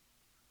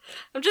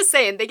 I'm just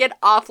saying, they get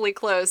awfully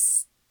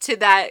close to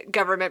that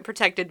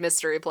government-protected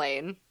mystery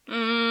plane.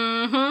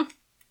 Mm-hmm.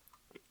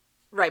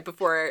 Right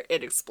before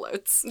it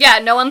explodes. Yeah,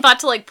 no one thought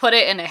to, like, put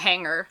it in a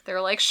hangar. They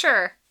were like,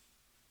 sure.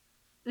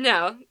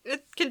 No,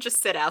 it can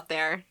just sit out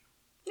there.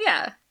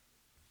 Yeah.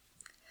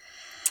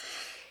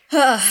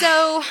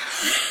 So,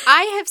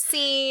 I have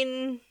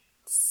seen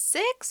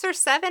 6 or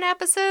 7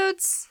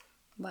 episodes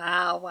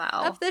Wow.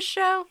 of this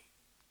show.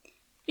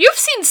 You've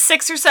seen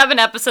 6 or 7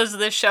 episodes of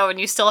this show and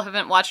you still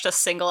haven't watched a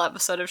single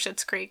episode of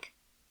Schitt's Creek?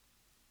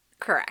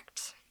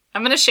 Correct.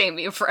 I'm gonna shame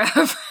you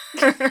forever.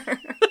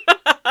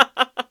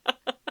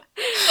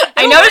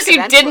 I noticed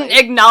you didn't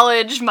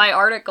acknowledge my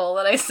article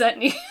that I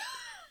sent you.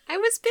 I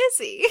was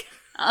busy.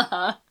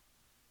 Uh-huh.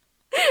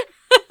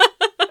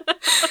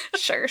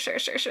 Sure.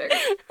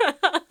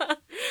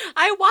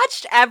 I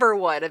watched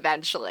Everwood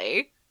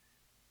eventually.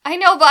 I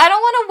know, but I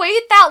don't want to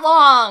wait that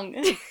long.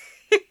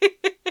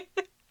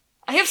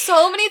 I have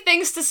so many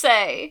things to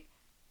say.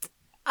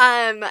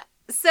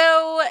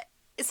 So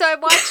I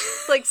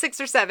watched like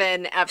 6 or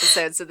 7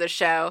 episodes of the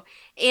show,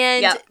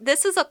 and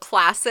This is a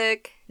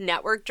classic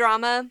network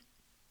drama,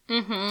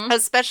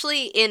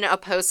 especially in a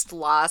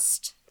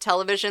post-Lost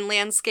television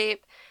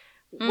landscape,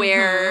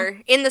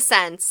 where, in the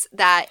sense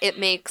that it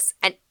makes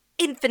an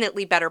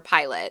infinitely better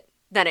pilot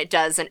than it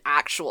does an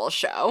actual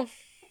show.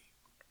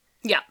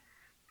 Yeah,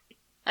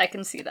 I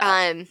can see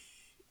that.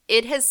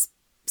 It has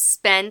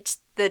spent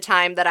the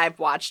time that I've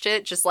watched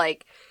it just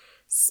like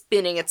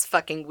spinning its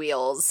fucking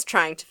wheels,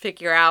 trying to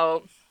figure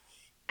out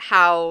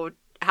how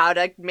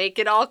to make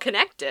it all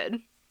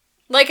connected.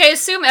 Like, I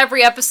assume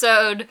every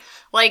episode,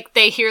 like,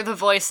 they hear the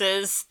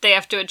voices, they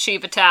have to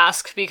achieve a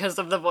task because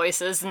of the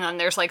voices, and then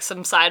there's, like,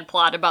 some side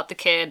plot about the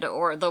kid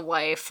or the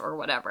wife or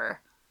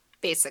whatever.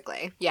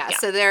 Basically, yeah.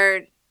 So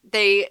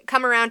they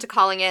come around to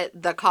calling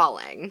it The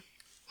Calling.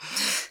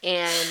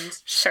 And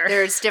Sure.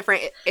 There's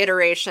different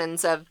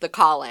iterations of The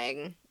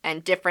Calling,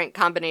 and different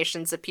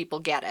combinations of people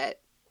get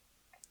it.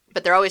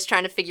 But they're always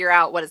trying to figure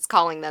out what it's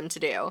calling them to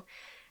do.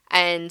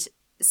 And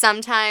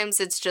sometimes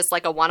it's just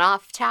like a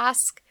one-off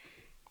task,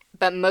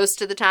 but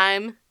most of the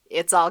time,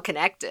 it's all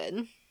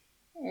connected.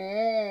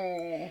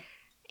 And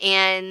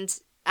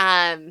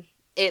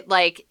it,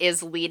 like,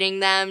 is leading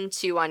them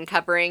to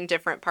uncovering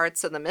different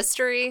parts of the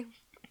mystery.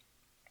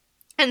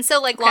 And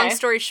so, like, long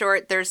story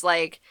short, there's,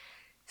 like,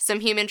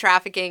 some human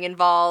trafficking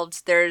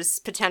involved. There's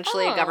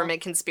potentially a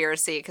government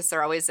conspiracy, because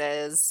there always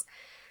is.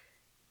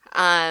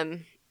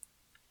 And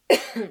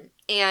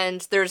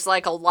there's,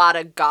 like, a lot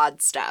of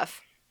God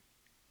stuff.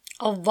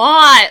 A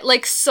lot!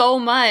 Like, so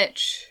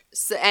much.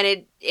 So,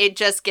 and it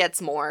just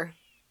gets more.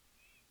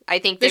 I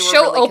think the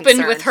show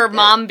opened with her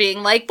mom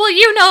being like, well,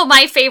 you know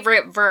my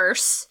favorite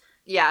verse.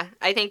 Yeah,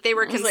 I think they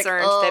were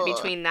concerned that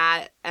between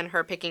that and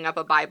her picking up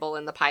a Bible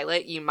in the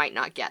pilot, you might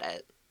not get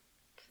it.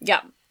 Yeah.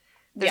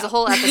 There's a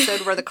whole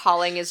episode where the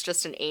calling is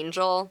just an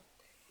angel,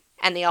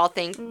 and they all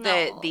think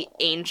that the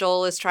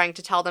angel is trying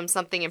to tell them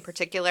something in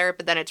particular,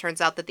 but then it turns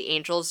out that the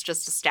angel is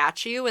just a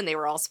statue, and they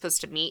were all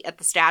supposed to meet at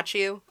the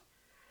statue.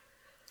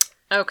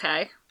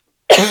 Okay.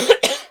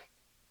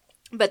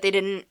 But they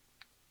didn't...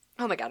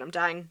 Oh my god, I'm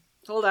dying.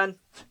 Hold on.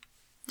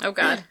 Oh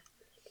god.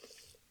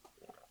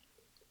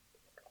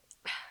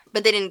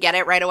 But they didn't get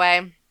it right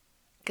away,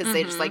 because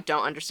they just, like,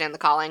 don't understand the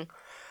calling.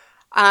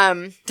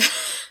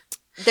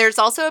 There's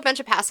also a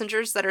bunch of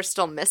passengers that are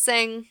still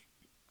missing,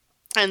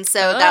 and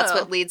so that's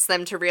what leads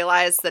them to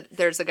realize that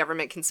there's a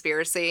government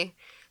conspiracy.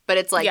 But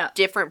it's, like,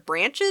 different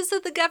branches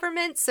of the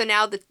government, so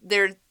now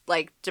they're,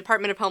 like,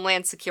 Department of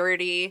Homeland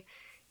Security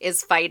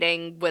is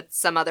fighting with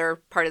some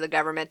other part of the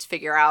government to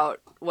figure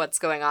out what's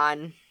going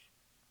on.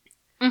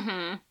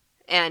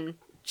 And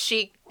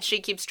she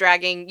keeps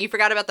dragging... You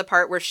forgot about the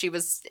part where she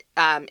was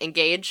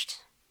engaged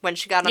when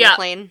she got on the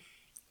plane?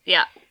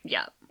 Yeah.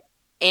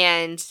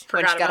 And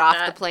when she got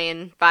off the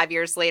plane 5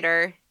 years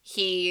later,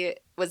 he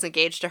was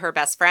engaged to her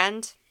best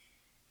friend.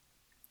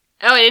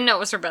 Oh, I didn't know it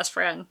was her best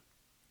friend.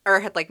 Or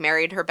had, like,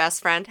 married her best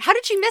friend. How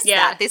did you miss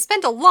that? They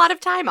spent a lot of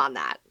time on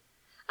that.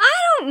 I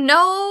don't know.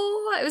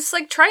 I was,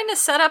 like, trying to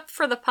set up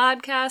for the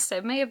podcast. I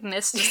may have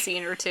missed a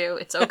scene or two.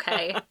 It's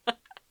okay.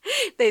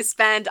 They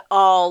spend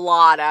a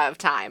lot of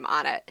time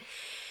on it.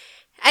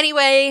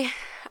 Anyway,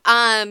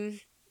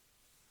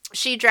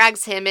 she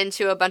drags him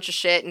into a bunch of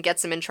shit and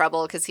gets him in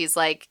trouble because he's,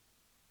 like,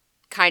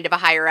 kind of a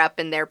higher up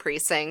in their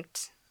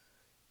precinct.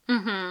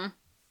 Does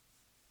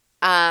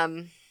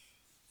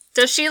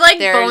she, like,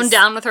 bone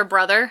down with her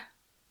brother?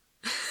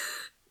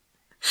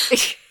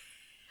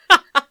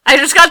 I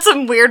just got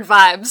some weird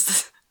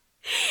vibes.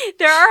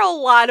 There are a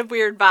lot of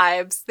weird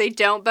vibes. They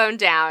don't bone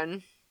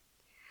down.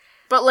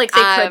 But, like,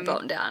 they could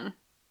bone down.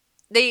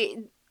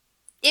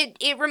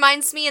 It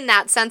reminds me in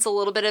that sense a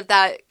little bit of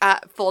that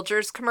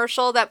Folgers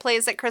commercial that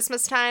plays at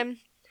Christmas time,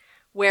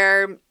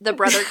 where the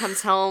brother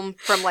comes home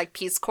from, like,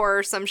 Peace Corps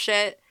or some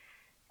shit,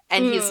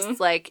 and he's,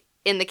 like,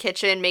 in the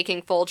kitchen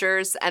making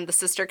Folgers, and the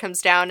sister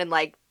comes down and,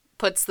 like,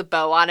 puts the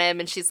bow on him,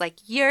 and she's like,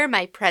 "You're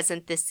my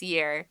present this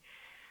year."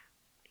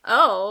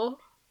 Oh.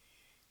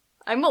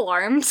 I'm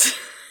alarmed.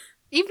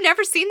 You've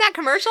never seen that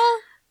commercial?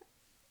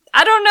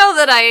 I don't know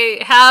that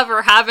I have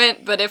or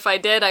haven't, but if I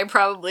did, I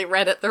probably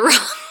read it the wrong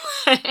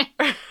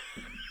way.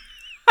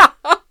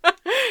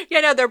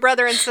 You know, they're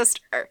brother and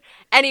sister.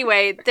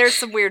 Anyway, there's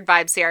some weird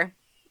vibes here.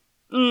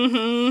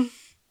 Mm-hmm.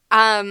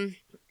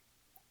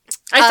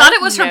 I I thought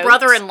it was her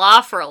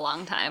brother-in-law for a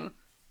long time.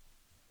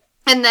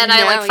 And then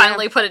I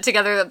finally put it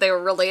together that they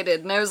were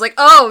related, and I was like,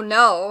 oh,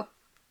 no.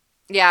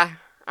 Yeah.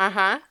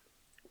 Uh-huh.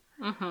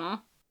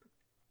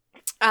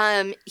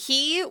 Mm-hmm.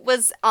 He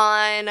was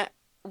on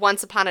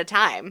Once Upon a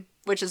Time,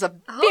 which is a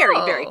very,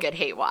 very good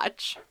hate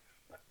watch.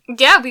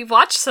 Yeah, we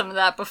watched some of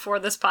that before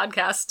this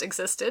podcast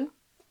existed.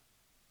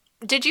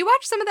 Did you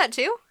watch some of that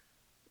too?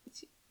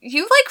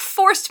 You,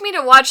 forced me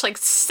to watch,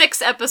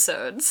 6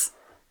 episodes.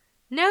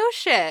 No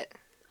shit.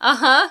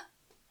 Uh-huh.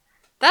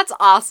 That's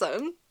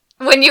awesome.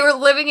 When you were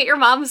living at your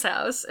mom's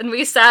house, and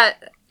we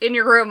sat in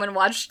your room and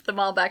watched them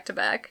all back to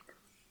back.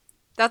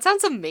 That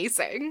sounds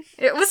amazing.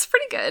 It was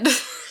pretty good.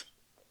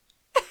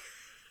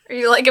 Are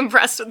you,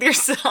 impressed with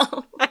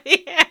yourself?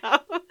 I am.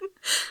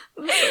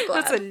 I'm so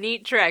glad. That's a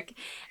neat trick.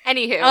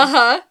 Anywho.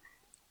 Uh-huh.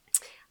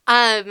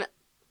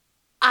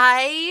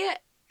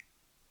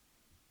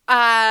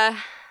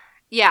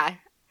 Yeah.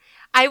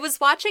 I was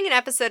watching an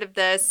episode of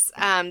this,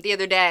 the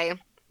other day.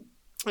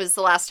 It was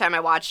the last time I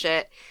watched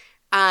it.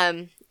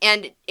 And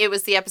it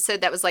was the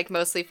episode that was,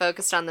 mostly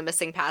focused on the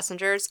missing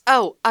passengers.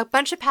 Oh, a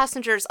bunch of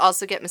passengers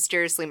also get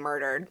mysteriously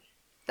murdered.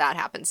 That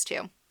happens,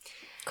 too.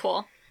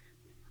 Cool.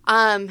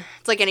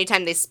 It's like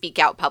anytime they speak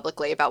out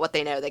publicly about what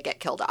they know, they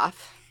get killed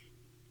off.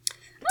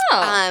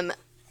 Oh.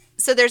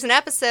 So there's an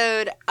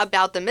episode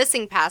about the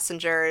missing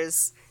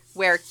passengers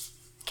where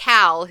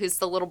Cal, who's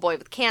the little boy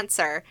with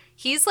cancer,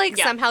 he's,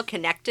 somehow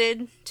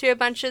connected to a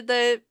bunch of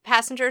the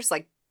passengers,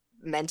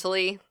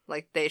 mentally.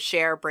 They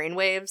share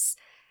brainwaves.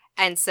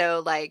 And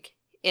so,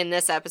 in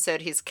this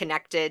episode, he's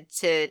connected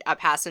to a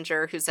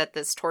passenger who's at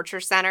this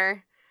torture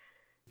center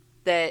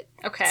that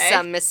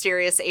some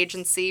mysterious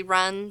agency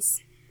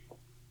runs.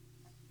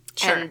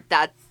 Sure. And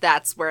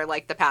that's where,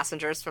 the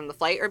passengers from the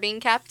flight are being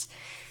kept.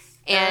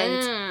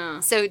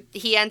 And so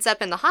he ends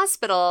up in the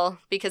hospital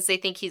because they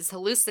think he's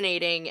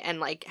hallucinating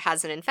and,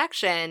 has an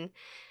infection.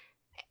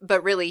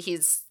 But really,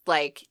 he's,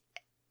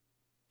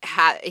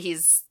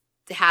 he's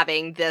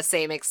having the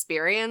same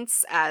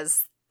experience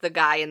as the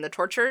guy in the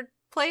torture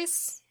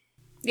place.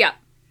 Yeah.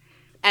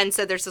 And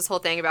so there's this whole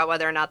thing about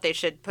whether or not they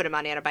should put him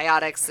on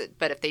antibiotics.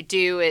 But if they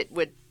do, it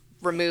would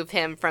remove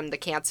him from the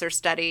cancer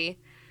study,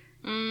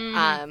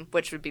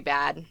 which would be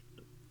bad.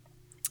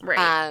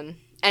 Right.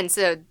 And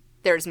so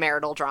there's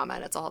marital drama,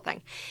 and it's a whole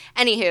thing.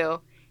 Anywho,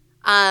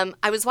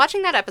 I was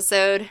watching that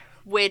episode,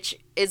 which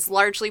is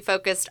largely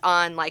focused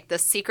on, the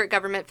secret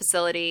government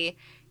facility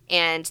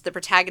and the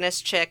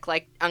protagonist chick,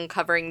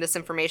 uncovering this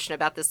information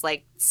about this,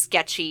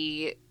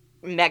 sketchy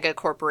mega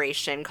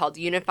corporation called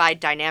Unified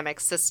Dynamic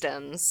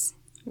Systems.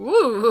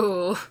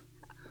 Ooh.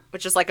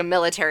 Which is, a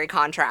military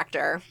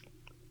contractor.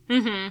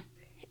 Mm-hmm.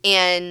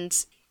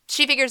 And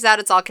she figures out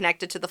it's all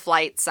connected to the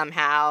flight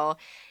somehow,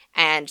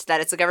 and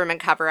that it's a government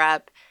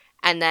cover-up.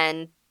 And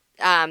then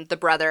the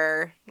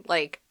brother,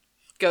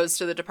 goes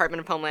to the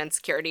Department of Homeland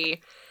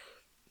Security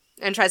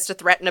and tries to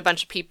threaten a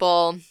bunch of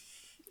people.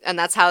 And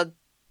that's how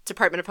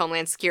Department of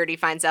Homeland Security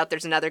finds out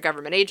there's another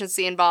government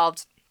agency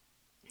involved.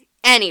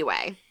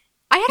 Anyway,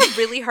 I had a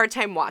really hard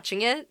time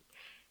watching it.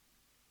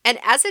 And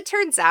as it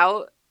turns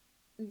out,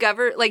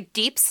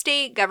 deep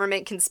state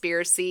government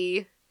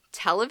conspiracy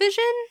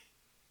television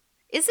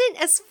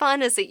isn't as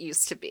fun as it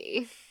used to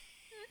be.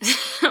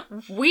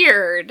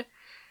 Weird.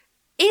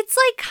 It's,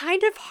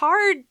 kind of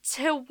hard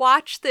to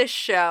watch this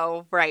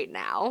show right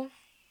now.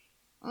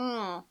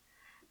 And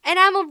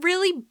I'm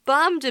really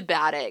bummed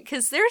about it,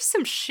 because there's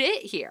some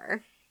shit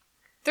here.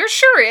 There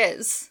sure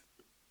is.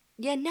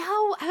 You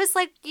know, I was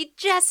like, you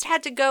just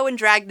had to go and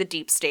drag the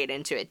deep state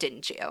into it,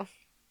 didn't you?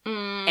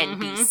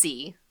 Mm-hmm.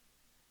 NBC.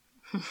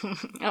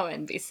 Oh,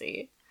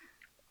 NBC.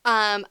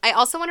 I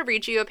also want to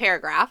read you a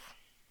paragraph.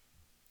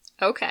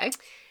 Okay.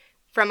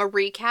 From a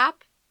recap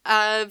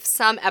of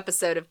some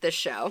episode of this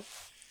show.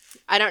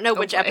 I don't know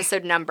which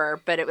episode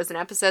number, but it was an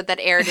episode that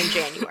aired in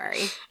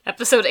January.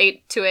 Episode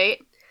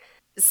 828.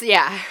 So,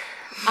 yeah.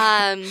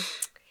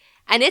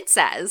 And it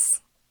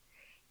says,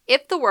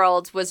 if the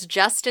world was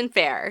just and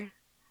fair,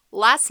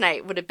 last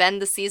night would have been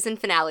the season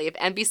finale of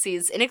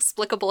NBC's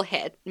inexplicable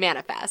hit,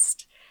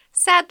 Manifest.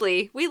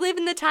 Sadly, we live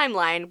in the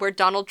timeline where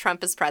Donald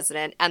Trump is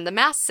president and The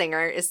Masked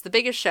Singer is the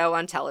biggest show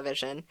on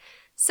television.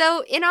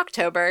 So, in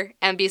October,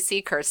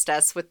 NBC cursed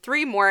us with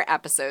 3 more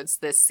episodes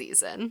this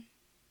season.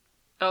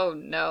 Oh,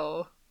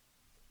 no.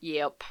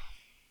 Yep.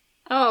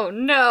 Oh,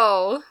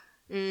 no.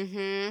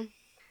 Mm-hmm.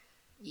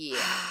 Yeah.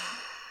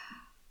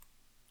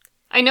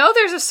 I know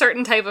there's a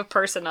certain type of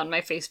person on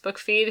my Facebook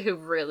feed who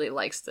really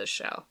likes this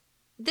show.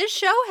 This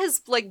show has,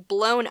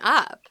 blown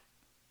up.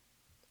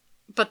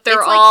 But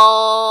they're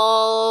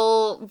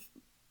all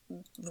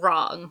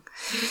wrong.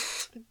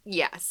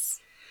 Yes.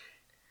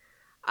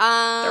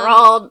 They're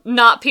all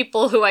not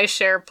people who I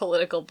share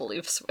political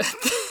beliefs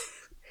with.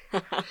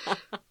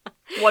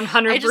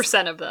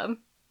 100% of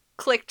them.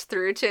 Clicked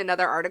through to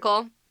another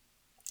article.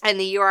 And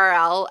the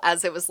URL,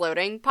 as it was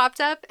loading, popped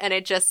up, and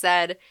it just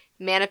said,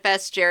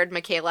 Manifest Jared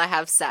Michaela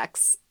have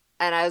sex.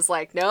 And I was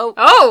like, nope.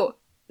 Oh!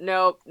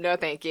 Nope, no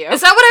thank you.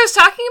 Is that what I was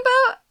talking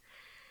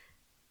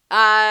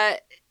about?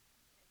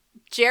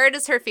 Jared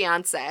is her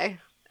fiance.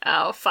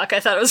 Oh, fuck, I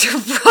thought it was her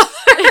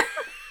brother.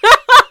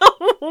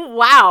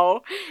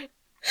 Wow.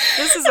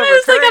 This is a I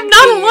was like, I'm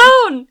not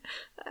alone.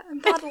 I'm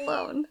not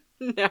alone.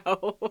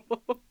 No.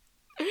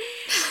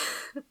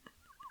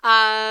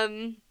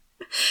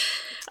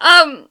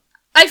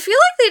 I feel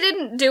like they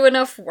didn't do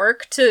enough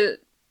work to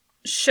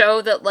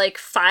show that, like,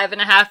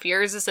 5.5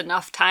 years is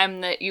enough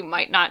time that you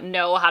might not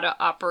know how to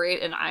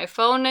operate an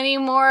iPhone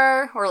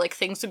anymore, or, like,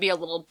 things would be a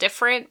little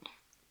different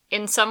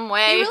in some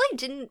way. They really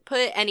didn't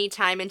put any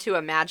time into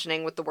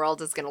imagining what the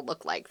world is going to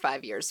look like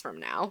 5 years from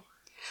now.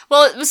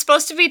 Well, it was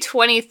supposed to be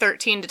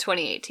 2013 to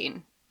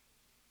 2018.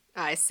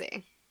 I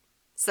see.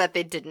 So that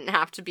they didn't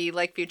have to be,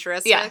 like,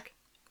 futuristic?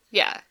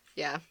 Yeah.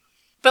 Yeah.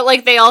 But,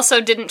 like, they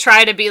also didn't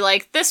try to be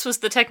like, this was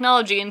the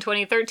technology in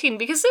 2013,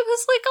 because it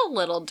was, like, a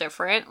little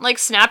different. Like,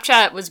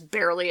 Snapchat was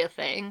barely a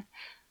thing.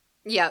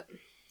 Yep.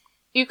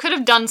 You could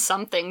have done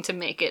something to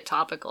make it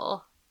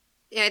topical.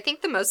 Yeah, I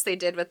think the most they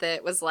did with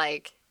it was,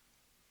 like...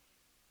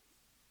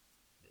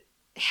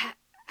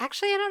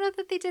 Actually, I don't know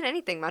that they did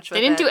anything much with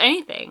it. They didn't do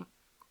anything.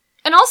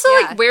 And also,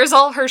 like, where's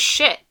all her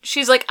shit?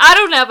 She's like, I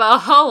don't have a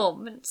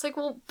home. And it's like,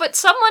 well, but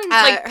someone,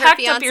 like,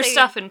 packed up your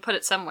stuff and put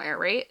it somewhere,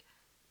 right?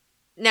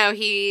 No,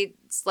 he,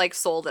 like,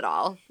 sold it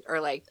all. Or,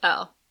 like,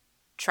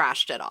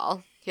 trashed it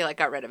all. He, like,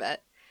 got rid of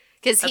it.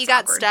 Because he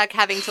got stuck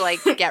having to,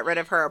 like, get rid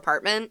of her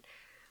apartment.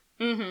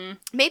 Mm-hmm.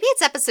 Maybe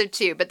it's episode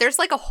 2, but there's,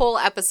 like, a whole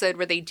episode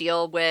where they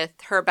deal with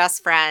her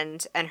best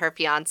friend and her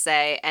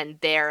fiancé and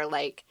their,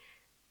 like,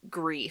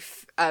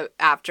 grief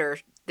after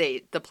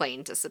the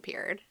plane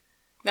disappeared.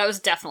 That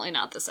was definitely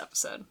not this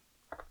episode.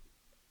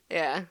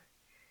 Yeah.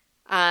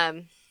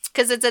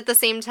 Because it's at the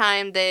same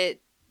time that,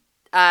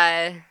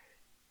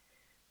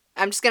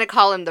 I'm just going to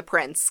call him the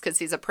prince, because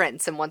he's a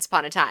prince in Once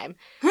Upon a Time.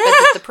 But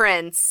that the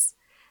prince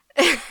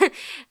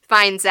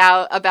finds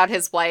out about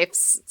his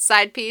wife's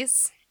side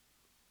piece.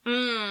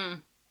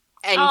 Mm.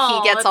 And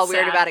he gets all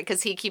weird about it,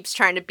 because he keeps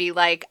trying to be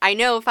like, I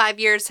know 5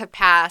 years have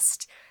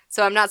passed,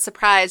 so I'm not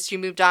surprised you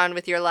moved on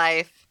with your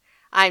life.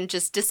 I'm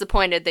just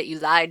disappointed that you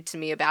lied to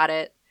me about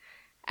it.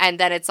 And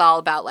then it's all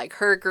about, like,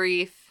 her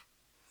grief.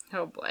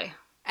 Oh, boy.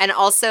 And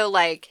also,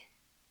 like,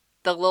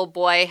 the little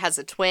boy has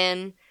a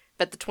twin,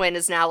 but the twin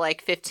is now,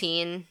 like,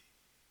 15.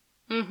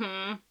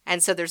 Mm-hmm.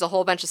 And so there's a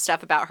whole bunch of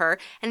stuff about her.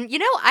 And, you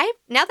know,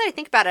 now that I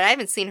think about it, I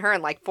haven't seen her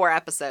in, like, 4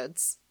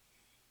 episodes.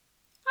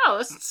 Oh,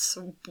 that's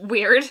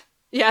weird.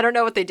 Yeah, I don't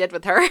know what they did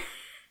with her.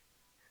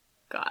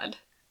 God.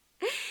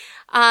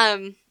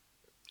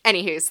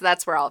 Anywho, so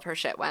that's where all of her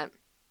shit went.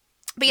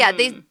 But yeah,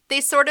 they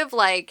sort of,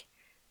 like,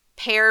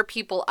 pair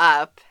people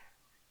up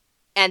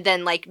and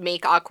then, like,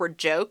 make awkward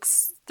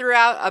jokes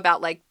throughout about,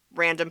 like,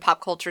 random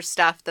pop culture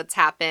stuff that's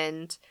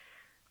happened.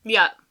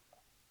 Yeah.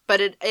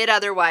 But it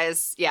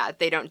otherwise, yeah,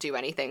 they don't do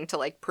anything to,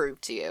 like, prove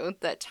to you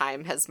that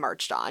time has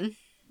marched on.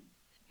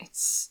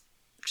 It's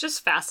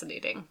just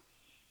fascinating.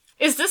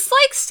 Is this,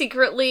 like,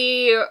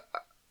 secretly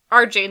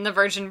our Jane the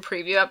Virgin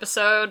preview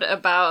episode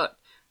about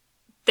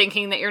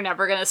thinking that you're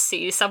never gonna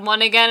see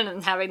someone again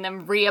and having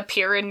them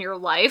reappear in your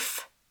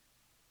life?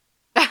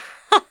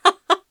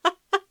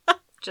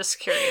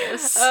 Just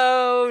curious.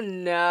 Oh,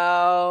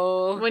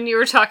 no. When you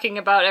were talking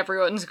about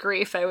everyone's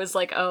grief, I was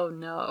like, oh,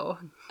 no.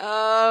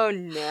 Oh,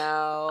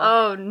 no.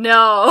 Oh,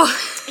 no.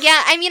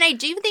 Yeah, I mean, I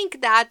do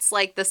think that's,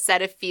 like, the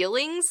set of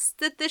feelings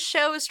that this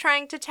show is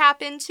trying to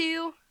tap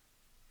into.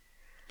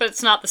 But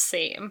it's not the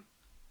same.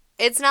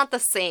 It's not the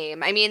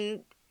same. I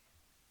mean,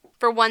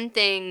 for one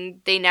thing,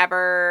 they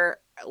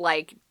never,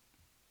 like,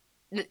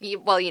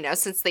 well, you know,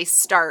 since they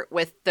start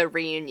with the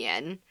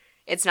reunion,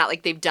 it's not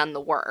like they've done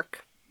the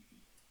work.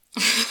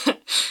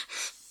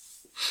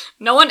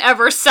 No one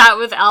ever sat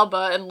with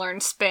Alba and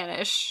learned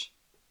Spanish.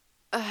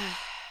 My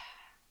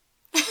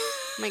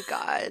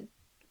God.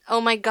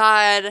 Oh my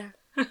God.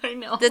 I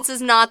know. This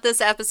is not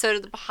this episode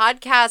of the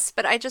podcast,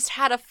 but I just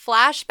had a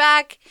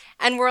flashback,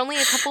 and we're only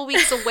a couple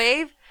weeks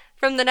away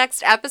from the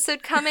next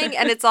episode coming,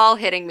 and it's all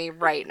hitting me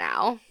right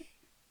now.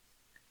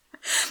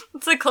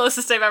 It's the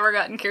closest I've ever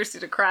gotten Kirsty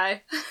to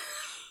cry.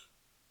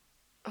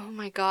 Oh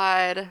my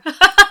God.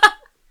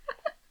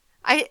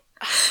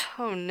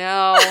 Oh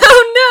no.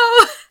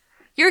 Oh no!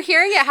 You're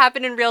hearing it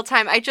happen in real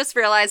time. I just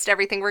realized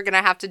everything we're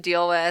gonna have to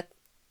deal with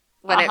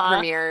when it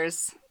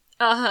premieres.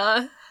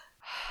 Uh-huh.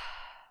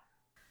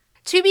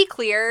 To be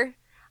clear,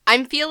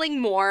 I'm feeling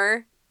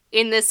more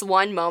in this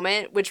one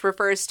moment, which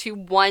refers to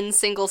one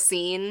single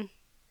scene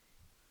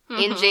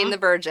in Jane the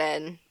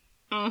Virgin,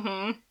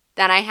 than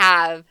I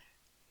have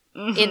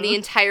in the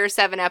entire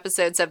 7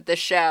 episodes of the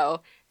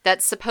show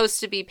that's supposed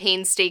to be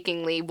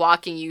painstakingly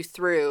walking you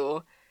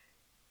through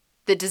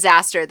the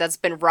disaster that's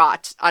been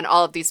wrought on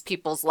all of these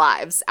people's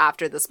lives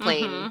after this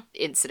plane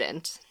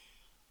incident.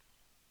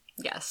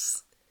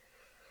 Yes.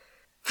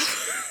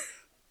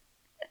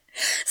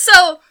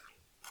 So,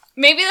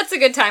 maybe that's a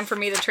good time for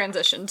me to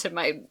transition to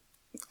my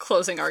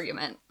closing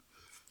argument.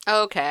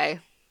 Okay.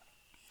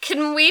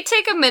 Can we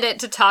take a minute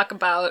to talk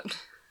about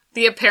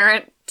the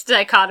apparent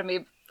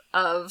dichotomy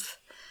of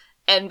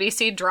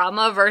NBC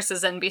drama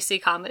versus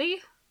NBC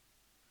comedy?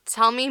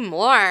 Tell me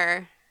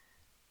more.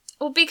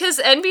 Well, because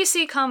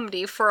NBC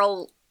comedy, for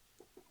a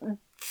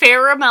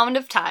fair amount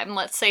of time,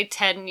 let's say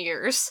 10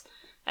 years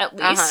at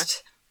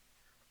least,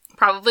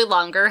 probably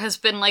longer, has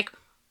been, like,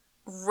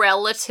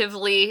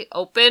 relatively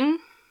open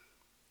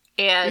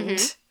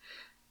and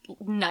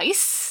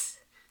nice.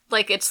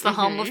 Like, it's the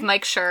home of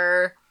Mike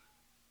Schur.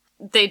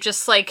 They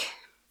just, like,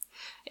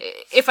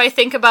 if I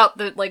think about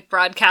the, like,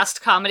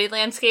 broadcast comedy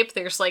landscape,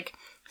 there's, like,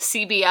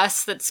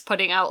 CBS that's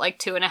putting out, like,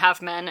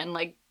 2.5 Men and,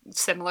 like,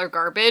 similar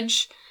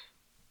garbage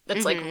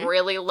that's, like,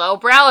 really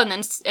lowbrow, and then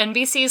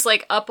NBC's,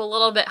 like, up a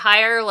little bit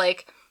higher,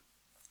 like,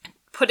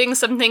 putting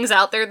some things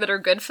out there that are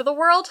good for the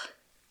world.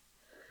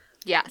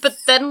 Yeah. But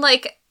then,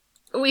 like,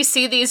 we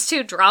see these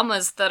two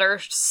dramas that are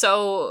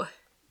so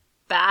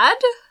bad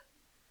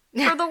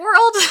for the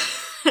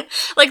world.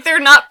 Like, they're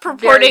not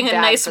purporting a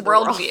nice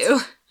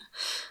worldview.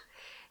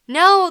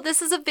 No,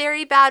 this is a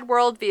very bad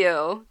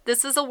worldview.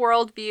 This is a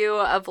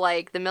worldview of,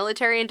 like, the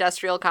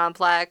military-industrial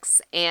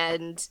complex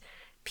and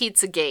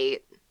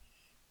Pizzagate.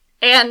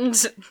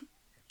 And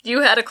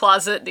you had a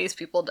closet, these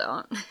people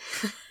don't.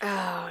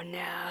 Oh,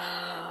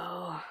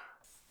 no.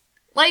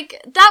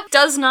 Like, that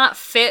does not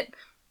fit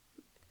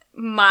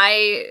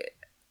my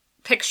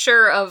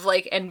picture of,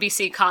 like,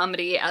 NBC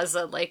comedy as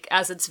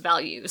its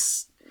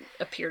values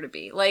appear to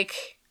be.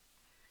 Like,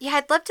 yeah,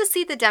 I'd love to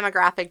see the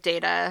demographic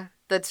data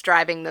that's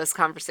driving those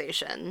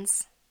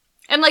conversations.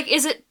 And, like,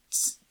 is it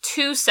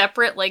two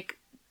separate, like,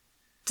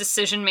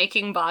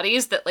 decision-making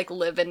bodies that, like,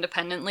 live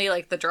independently,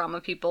 like the drama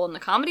people and the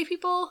comedy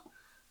people?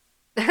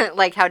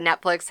 Like how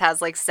Netflix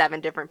has, like,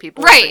 7 different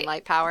people Right. with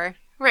light power.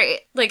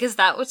 Right. Like, is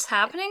that what's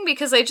happening?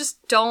 Because I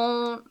just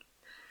don't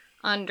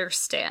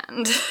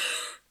understand.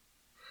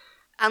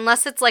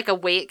 Unless it's, like, a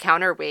weight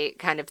counterweight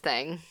kind of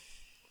thing.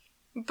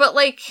 But,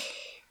 like,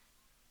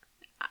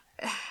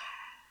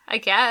 I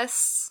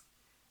guess.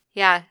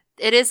 Yeah,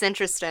 it is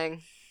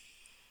interesting.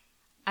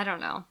 I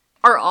don't know.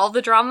 Are all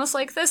the dramas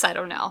like this? I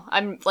don't know.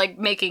 I'm, like,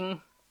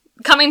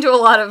 coming to a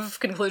lot of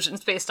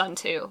conclusions based on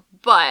 2.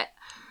 But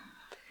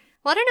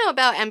Well, I don't know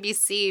about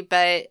NBC,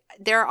 but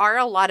there are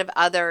a lot of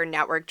other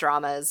network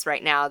dramas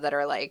right now that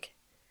are, like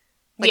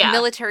yeah.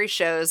 military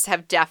shows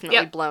have definitely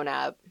Yep. blown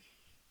up.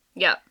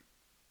 Yeah.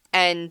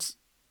 And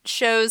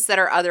shows that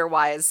are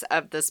otherwise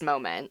of this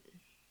moment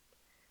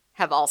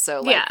have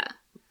also, like, Yeah.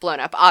 blown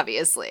up,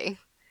 obviously.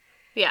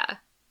 Yeah.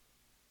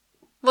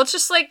 Well, it's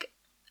just, like,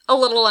 a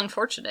little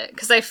unfortunate,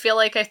 because I feel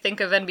like I think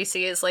of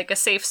NBC as, like, a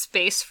safe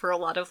space for a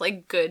lot of,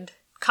 like, good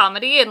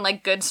comedy and,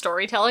 like, good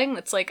storytelling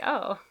that's like,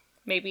 oh,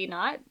 maybe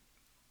not.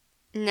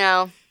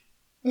 No.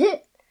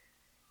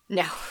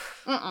 No.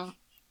 Mm-mm.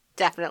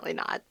 Definitely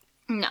not.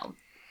 No.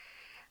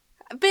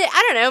 But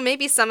I don't know,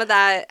 maybe some of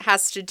that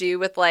has to do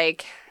with,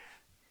 like,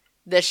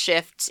 the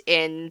shift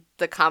in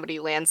the comedy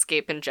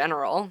landscape in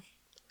general.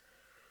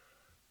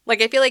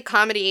 Like, I feel like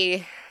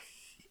comedy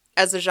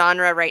as a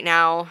genre right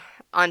now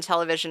on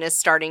television is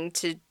starting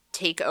to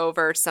take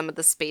over some of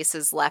the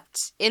spaces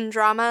left in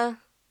drama.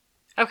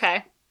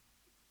 Okay.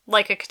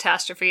 Like a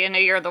catastrophe and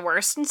a You're the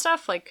Worst and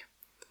stuff? Like,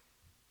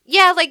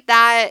 Yeah, like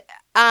that.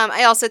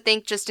 I also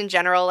think just in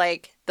general,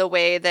 like, the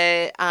way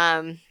that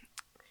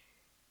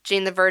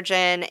Jane the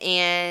Virgin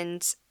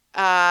and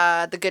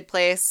The Good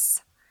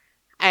Place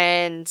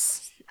and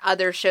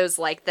other shows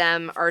like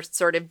them are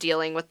sort of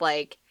dealing with,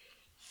 like,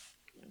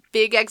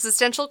 big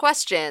existential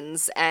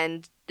questions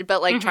but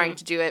like trying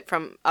to do it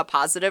from a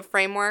positive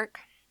framework.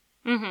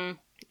 mm-hmm.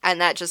 And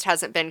that just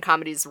hasn't been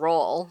comedy's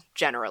role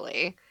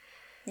generally.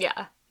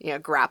 Yeah. You know,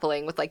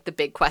 grappling with, like, the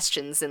big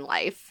questions in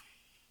life.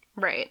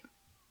 Right.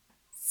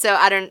 So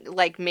I don't,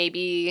 like,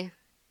 maybe,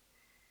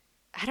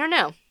 I don't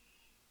know.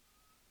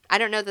 I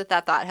don't know that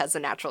thought has a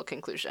natural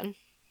conclusion.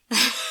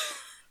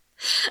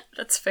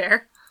 That's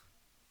fair.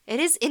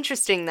 It is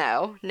interesting,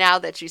 though, now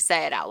that you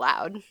say it out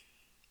loud.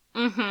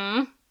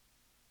 Mm-hmm.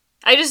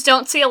 I just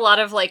don't see a lot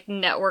of, like,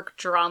 network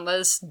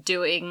dramas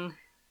doing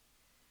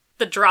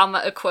the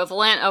drama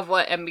equivalent of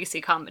what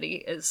NBC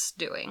comedy is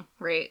doing,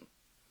 right?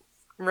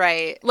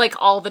 Right. Like,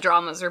 all the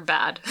dramas are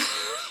bad.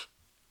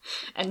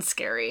 And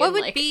scary. What and,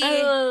 would like, be-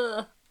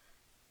 ugh.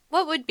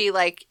 What would be,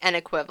 like, an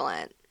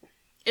equivalent?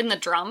 In the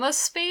drama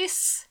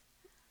space?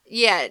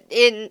 Yeah,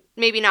 in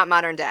maybe not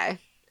modern day.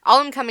 All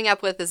I'm coming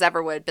up with is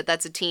Everwood, but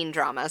that's a teen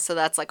drama, so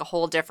that's, like, a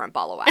whole different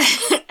ball of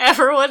wax.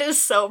 Everyone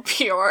is so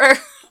pure.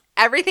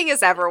 Everything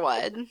is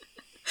Everwood.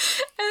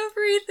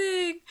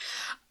 Everything.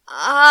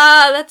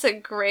 That's a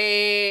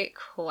great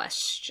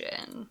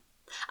question.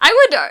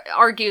 I would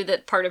argue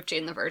that part of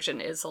Jane the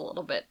Virgin is a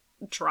little bit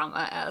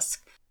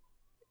drama-esque.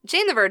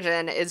 Jane the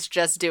Virgin is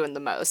just doing the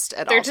most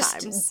at They're all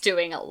just times.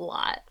 doing a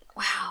lot.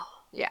 Wow.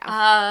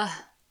 Yeah.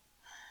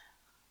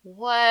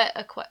 What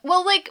a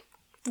well, like,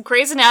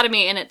 Grey's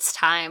Anatomy in its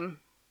time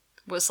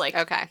was, like,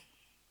 Okay.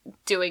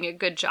 doing a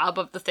good job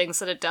of the things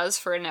that it does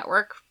for a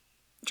network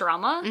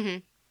drama.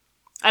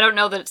 Mm-hmm. I don't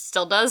know that it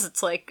still does.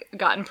 It's, like,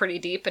 gotten pretty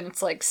deep, and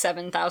it's, like,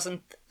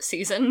 7,000th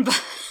season,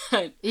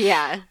 but...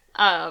 Yeah.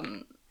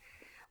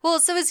 Well,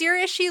 so is your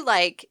issue,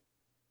 like,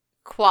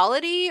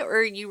 quality, or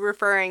are you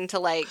referring to,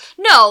 like...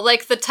 No,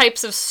 like, the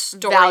types of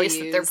stories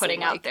that they're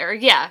putting and, like, out there.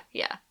 Yeah.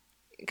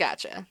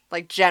 Gotcha.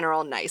 Like,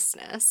 general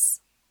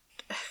niceness.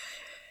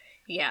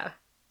 Yeah.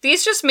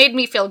 These just made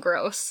me feel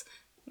gross.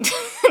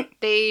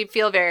 They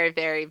feel very,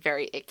 very,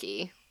 very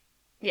icky.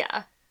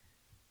 Yeah.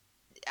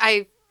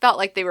 I felt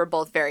like they were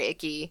both very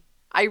icky.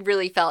 I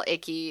really felt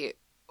icky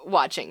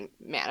watching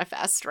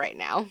Manifest right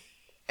now.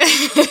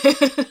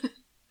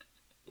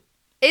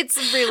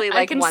 It's really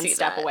like one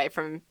step away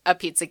from a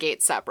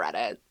Pizzagate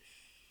subreddit.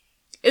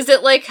 Is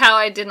it like how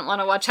I didn't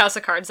want to watch House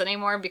of Cards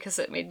anymore because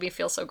it made me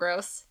feel so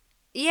gross?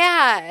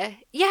 Yeah.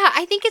 Yeah,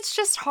 I think it's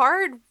just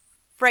hard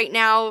right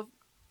now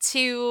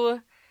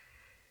to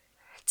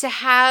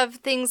have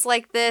things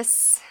like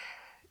this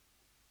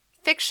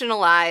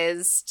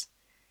fictionalized,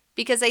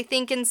 because I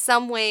think in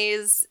some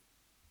ways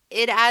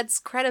it adds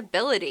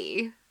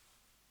credibility.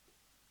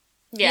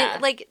 Yeah.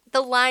 Like, the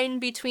line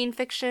between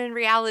fiction and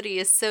reality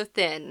is so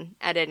thin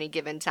at any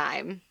given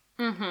time.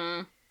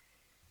 Mm-hmm.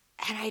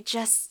 And I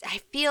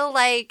feel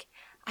like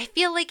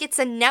it's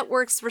a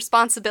network's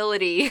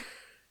responsibility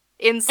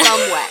in some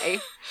way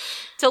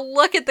to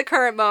look at the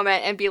current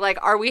moment and be like,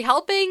 are we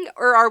helping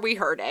or are we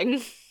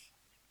hurting?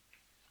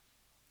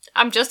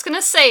 I'm just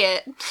gonna say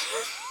it.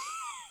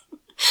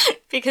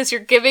 Because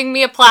you're giving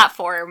me a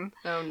platform.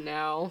 Oh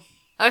no.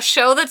 A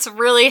show that's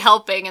really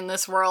helping in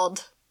this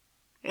world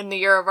in the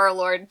year of our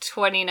Lord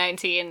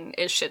 2019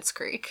 is Schitt's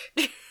Creek.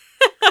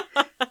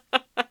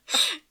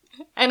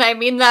 And I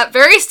mean that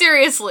very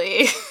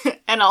seriously.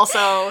 And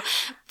also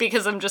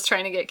because I'm just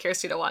trying to get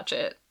Kirsty to watch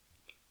it.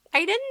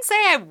 I didn't say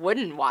I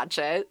wouldn't watch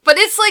it. But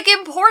it's, like,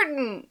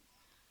 important.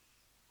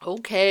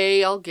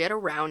 Okay, I'll get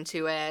around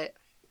to it.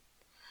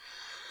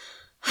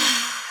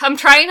 I'm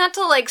trying not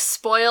to, like,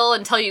 spoil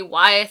and tell you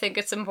why I think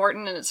it's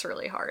important, and it's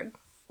really hard.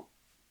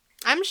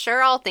 I'm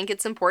sure I'll think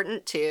it's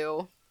important,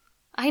 too.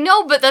 I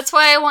know, but that's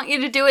why I want you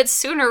to do it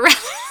sooner rather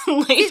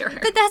than later.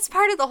 But that's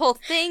part of the whole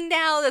thing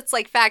now that's,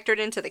 like, factored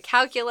into the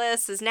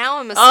calculus, is now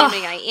I'm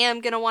assuming I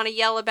am going to want to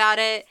yell about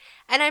it,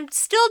 and I'm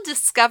still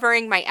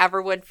discovering my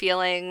Everwood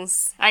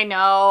feelings. I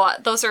know.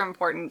 Those are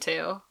important,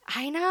 too.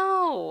 I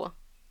know.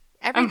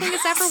 Everything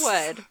is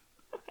Everwood.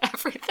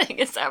 Everything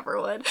is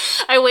Everwood.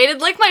 I waited,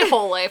 like, my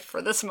whole life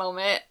for this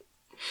moment.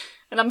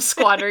 And I'm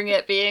squandering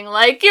it being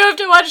like, you have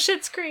to watch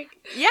Schitt's Creek.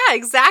 Yeah,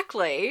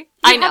 exactly.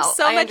 I know. Have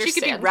so I much you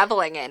understand. could be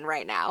reveling in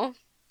right now.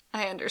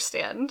 I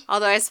understand.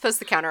 Although I suppose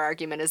the counter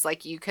argument is,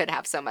 like, you could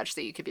have so much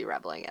that you could be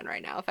reveling in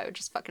right now if I would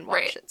just fucking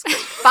watch Schitt's Creek.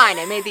 Fine,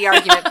 I made the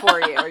argument for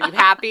you. Are you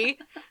happy?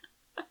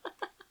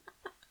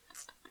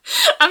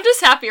 I'm just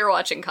happier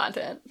watching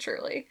content,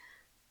 truly.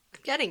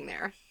 Getting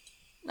there.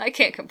 I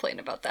can't complain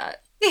about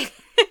that.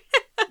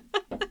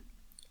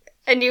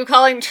 And you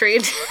calling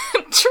Treat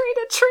Treat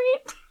a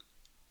treat?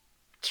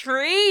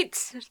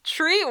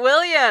 Treat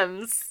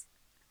Williams.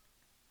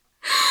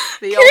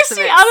 The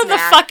Kirsty ultimate out of the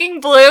snack.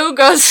 fucking blue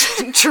goes,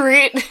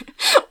 Treat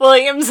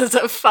Williams is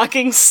a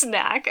fucking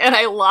snack, and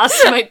I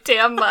lost my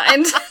damn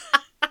mind. This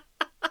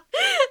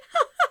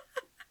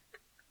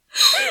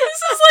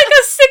is like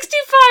a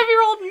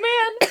 65-year-old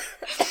man.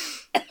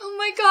 Oh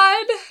my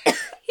god.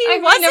 He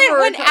wasn't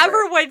when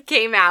Everwood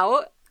came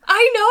out.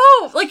 I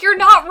know! Like, you're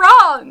not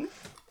wrong!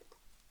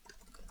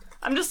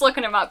 I'm just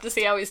looking him up to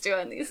see how he's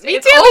doing these days. Me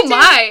too, Oh me too.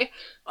 my!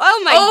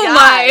 Oh my Oh god.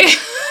 my!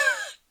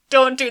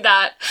 Don't do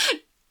that.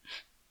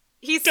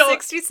 He's Don't.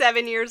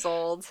 67 years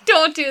old.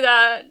 Don't do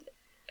that.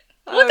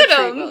 Look Oh, at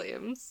Treat him.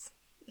 Williams.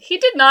 He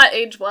did not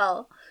age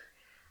well.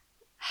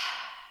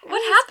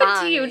 What It's happened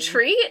to you, fine.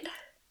 Treat?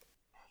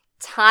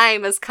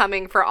 Time is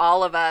coming for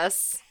all of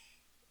us.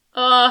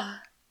 Ugh.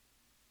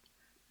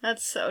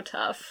 That's so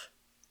tough.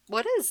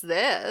 What is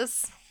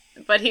this?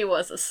 But he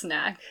was a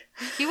snack.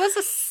 He was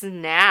a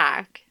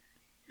snack.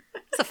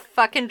 It's a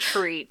fucking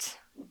treat.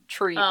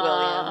 Treat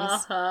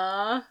Williams.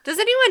 Uh-huh. Does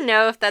anyone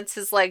know if that's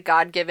his, like,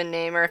 God-given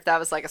name or if that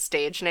was, like, a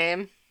stage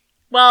name?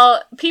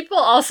 Well, people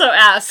also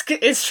ask,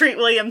 is Treat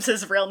Williams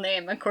his real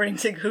name, according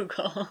to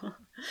Google?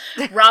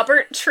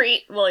 Robert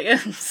Treat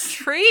Williams.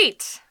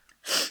 Treat.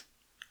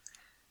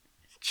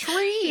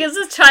 Treat. He has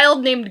a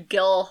child named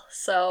Gil,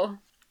 so...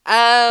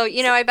 Oh,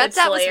 you know, I bet It's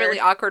that was layered. really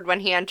awkward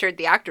when he entered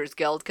the Actors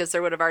Guild, because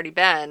there would have already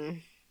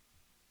been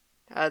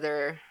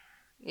other...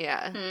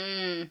 Yeah.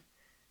 Hmm.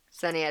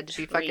 So then he had to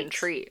be fucking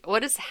Treat. Treat.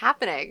 What is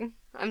happening?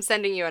 I'm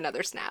sending you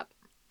another snap.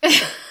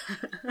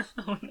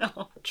 Oh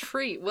no.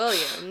 Treat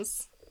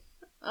Williams.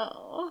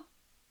 Oh.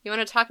 You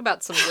want to talk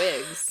about some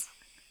wigs?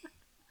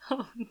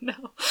 Oh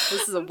no.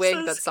 This is a I'm wig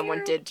so that someone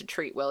scared. did to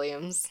Treat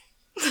Williams.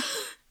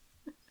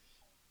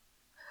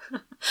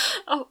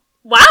 Oh,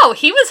 wow,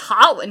 he was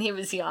hot when he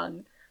was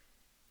young.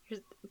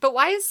 But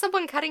why is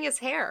someone cutting his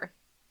hair?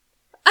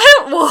 I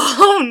don't,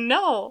 whoa,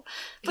 no.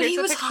 But Here's he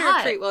a was picture hot.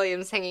 of Treat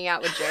Williams hanging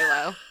out with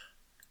J-Lo.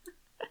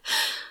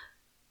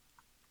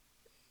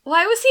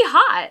 Why was he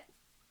hot?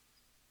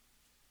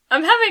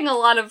 I'm having a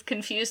lot of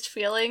confused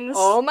feelings.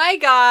 Oh my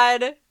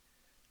god.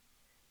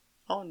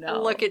 Oh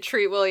no. Look at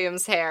Treat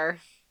Williams' hair.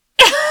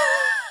 I'm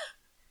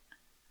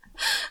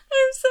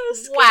so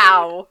scared.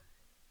 Wow.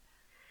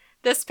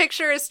 This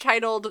picture is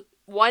titled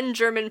One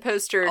German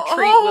Poster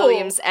Treat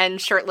Williams and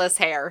Shirtless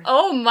Hair.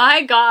 Oh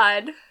my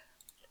god.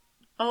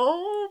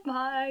 Oh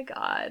my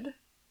god.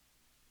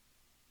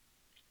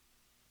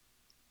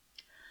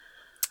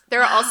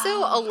 There are also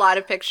a lot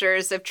of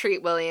pictures of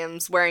Treat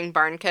Williams wearing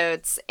barn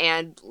coats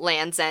and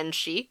Land's End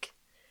chic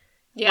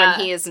when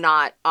he is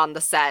not on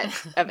the set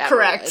of Everwood.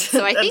 Correct.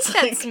 So I think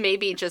That's that's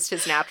maybe just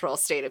his natural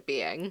state of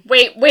being.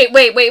 Wait.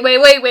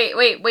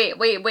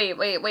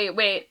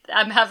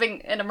 I'm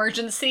having an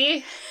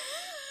emergency.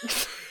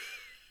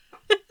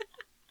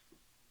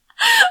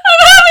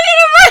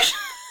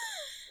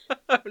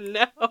 Oh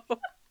no. I'm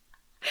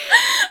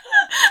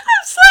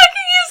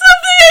slacking you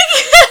something I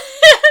can't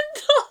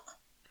handle.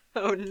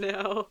 Oh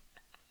no.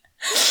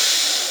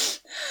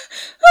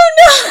 Oh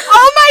no.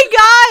 Oh my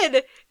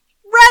god!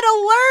 Red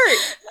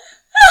alert!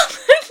 Oh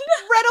no.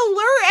 Red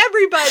alert,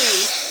 everybody!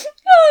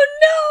 Oh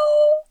no.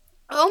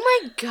 Oh my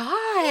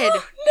god!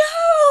 Oh no.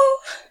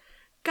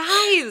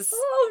 Guys!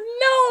 Oh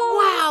no.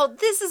 Wow,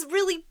 this is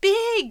really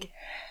big!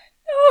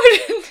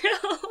 Oh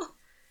no.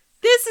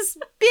 This is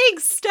big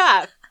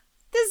stuff!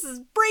 This is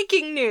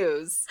breaking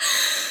news!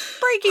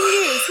 Breaking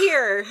news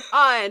here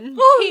on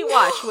Hate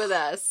Watch with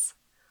us.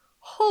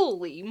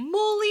 Holy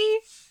moly!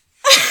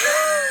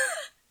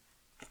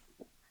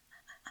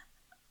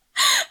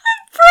 I'm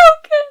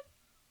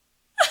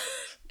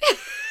broken.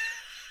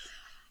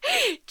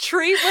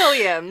 Treat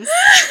Williams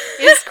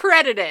is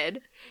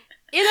credited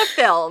in a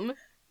film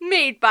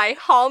made by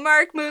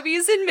Hallmark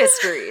Movies and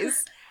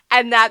Mysteries,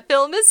 and that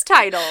film is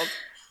titled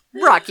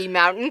Rocky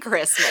Mountain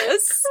Christmas.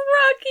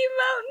 Rocky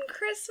Mountain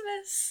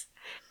Christmas.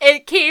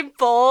 It came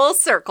full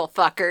circle,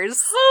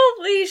 fuckers.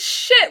 Holy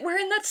shit, we're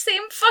in that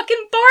same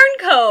fucking barn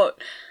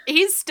coat.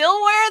 He's still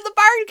wearing the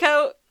barn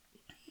coat.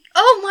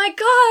 Oh my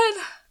god.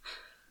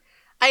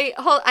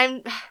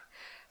 I'm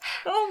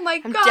Oh my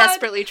god. I'm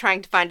desperately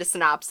trying to find a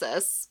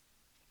synopsis.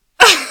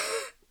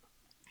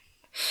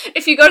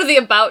 If you go to the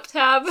About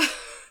tab.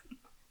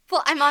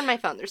 Well, I'm on my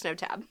phone. There's no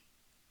tab.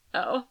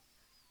 Oh.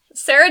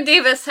 Sarah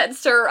Davis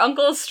heads to her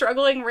uncle's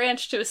struggling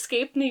ranch to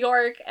escape New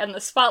York and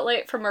the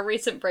spotlight from a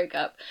recent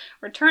breakup.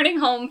 Returning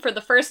home for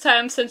the first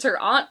time since her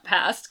aunt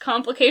passed,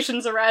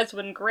 complications arise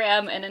when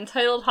Graham, an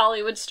entitled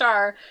Hollywood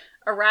star,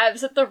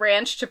 arrives at the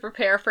ranch to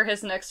prepare for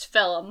his next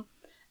film.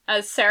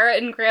 As Sarah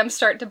and Graham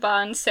start to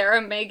bond,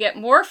 Sarah may get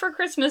more for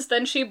Christmas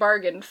than she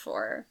bargained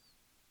for.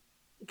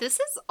 This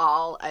is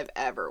all I've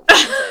ever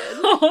wanted.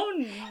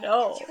 Oh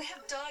no.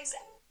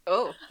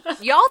 Oh,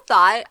 y'all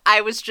thought I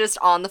was just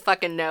on the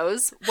fucking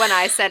nose when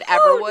I said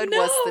Everwood no.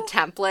 was the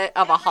template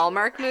of a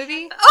Hallmark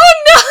movie? Oh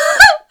no!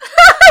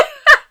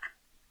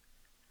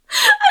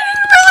 I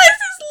didn't realize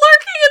he's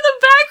lurking in the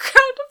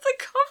background of the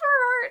cover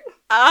art.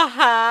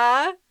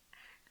 Uh-huh.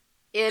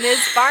 In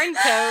his barn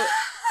coat.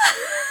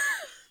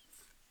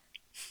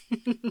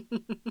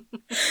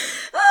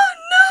 Oh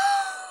no!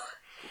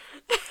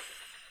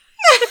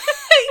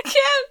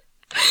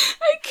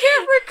 I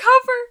can't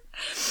recover.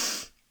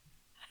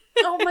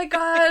 Oh my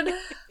god.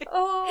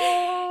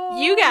 Oh.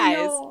 You guys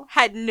no.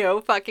 had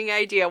no fucking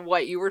idea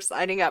what you were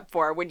signing up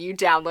for when you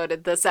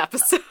downloaded this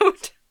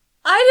episode.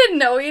 I didn't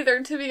know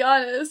either, to be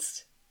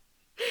honest.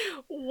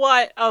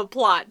 What a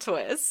plot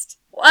twist.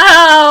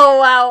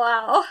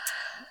 Wow.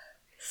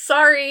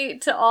 Sorry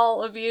to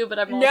all of you, but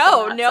I'm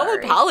also No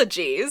sorry.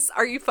 apologies.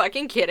 Are you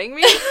fucking kidding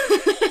me?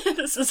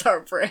 This is our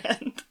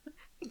brand.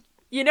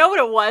 You know what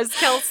it was,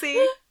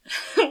 Kelsey?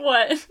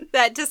 What?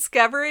 That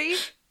discovery?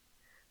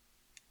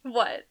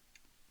 What?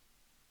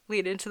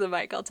 Lean into the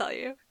mic, I'll tell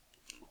you.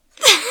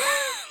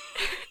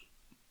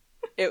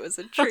 It was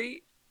a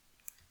treat.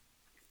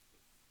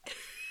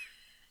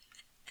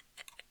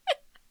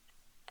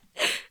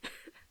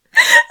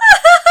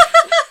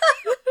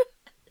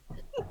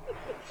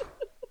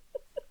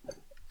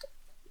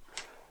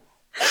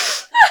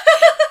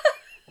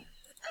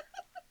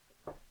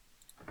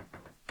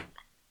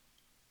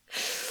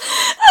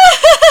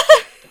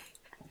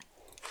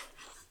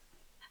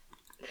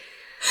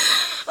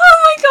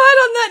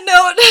 On that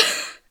note.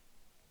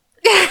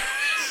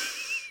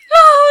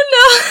 Oh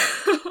no.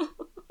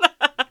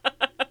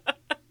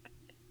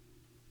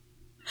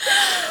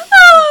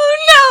 Oh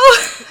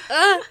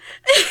no.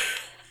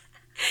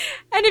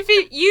 And if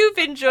you've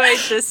enjoyed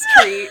this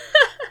treat,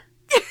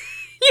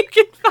 you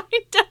can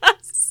find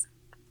us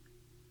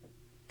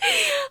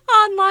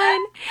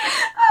online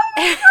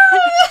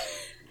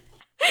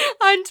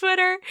on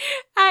Twitter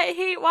at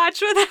Hate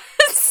Watch with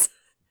Us.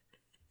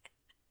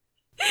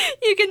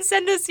 You can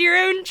send us your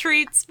own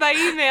treats by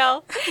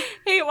email,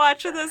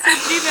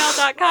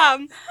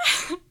 hatewatchwithus@gmail.com.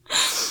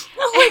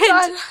 Oh my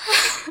god.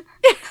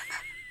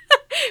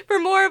 For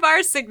more of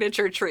our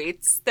signature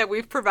treats that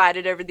we've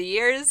provided over the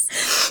years,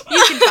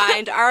 you can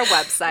find our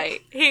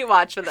website,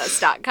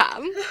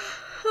 hatewatchwithus.com.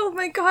 Oh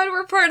my god,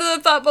 we're part of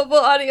the Thought Bubble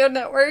Audio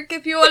Network.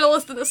 If you want to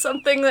listen to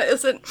something that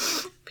isn't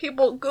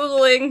people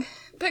Googling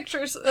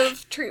pictures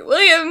of Treat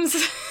Williams.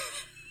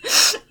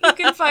 You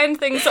can find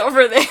things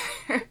over there.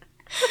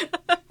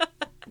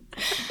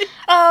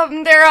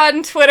 They're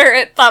on Twitter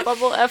at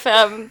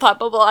ThoughtBubbleFM,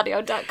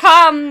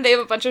 ThoughtBubbleAudio.com. They have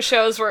a bunch of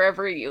shows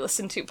wherever you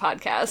listen to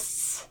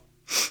podcasts.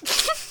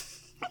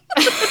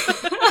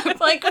 I'm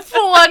like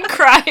full on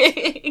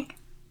crying.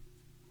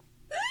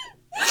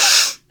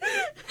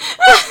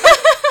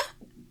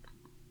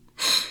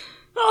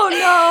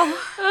 Oh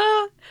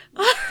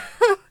no.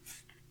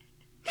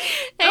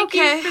 Thank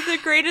you for the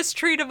greatest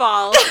treat of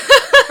all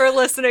for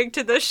listening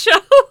to this show.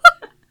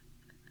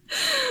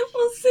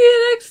 We'll see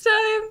you next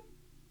time.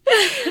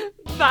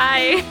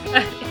 Bye.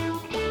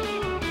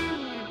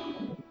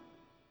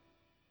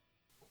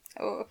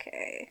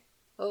 Okay.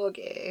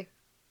 Okay.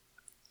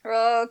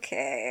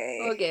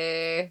 Okay.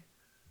 Okay.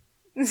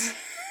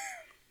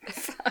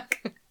 Fuck.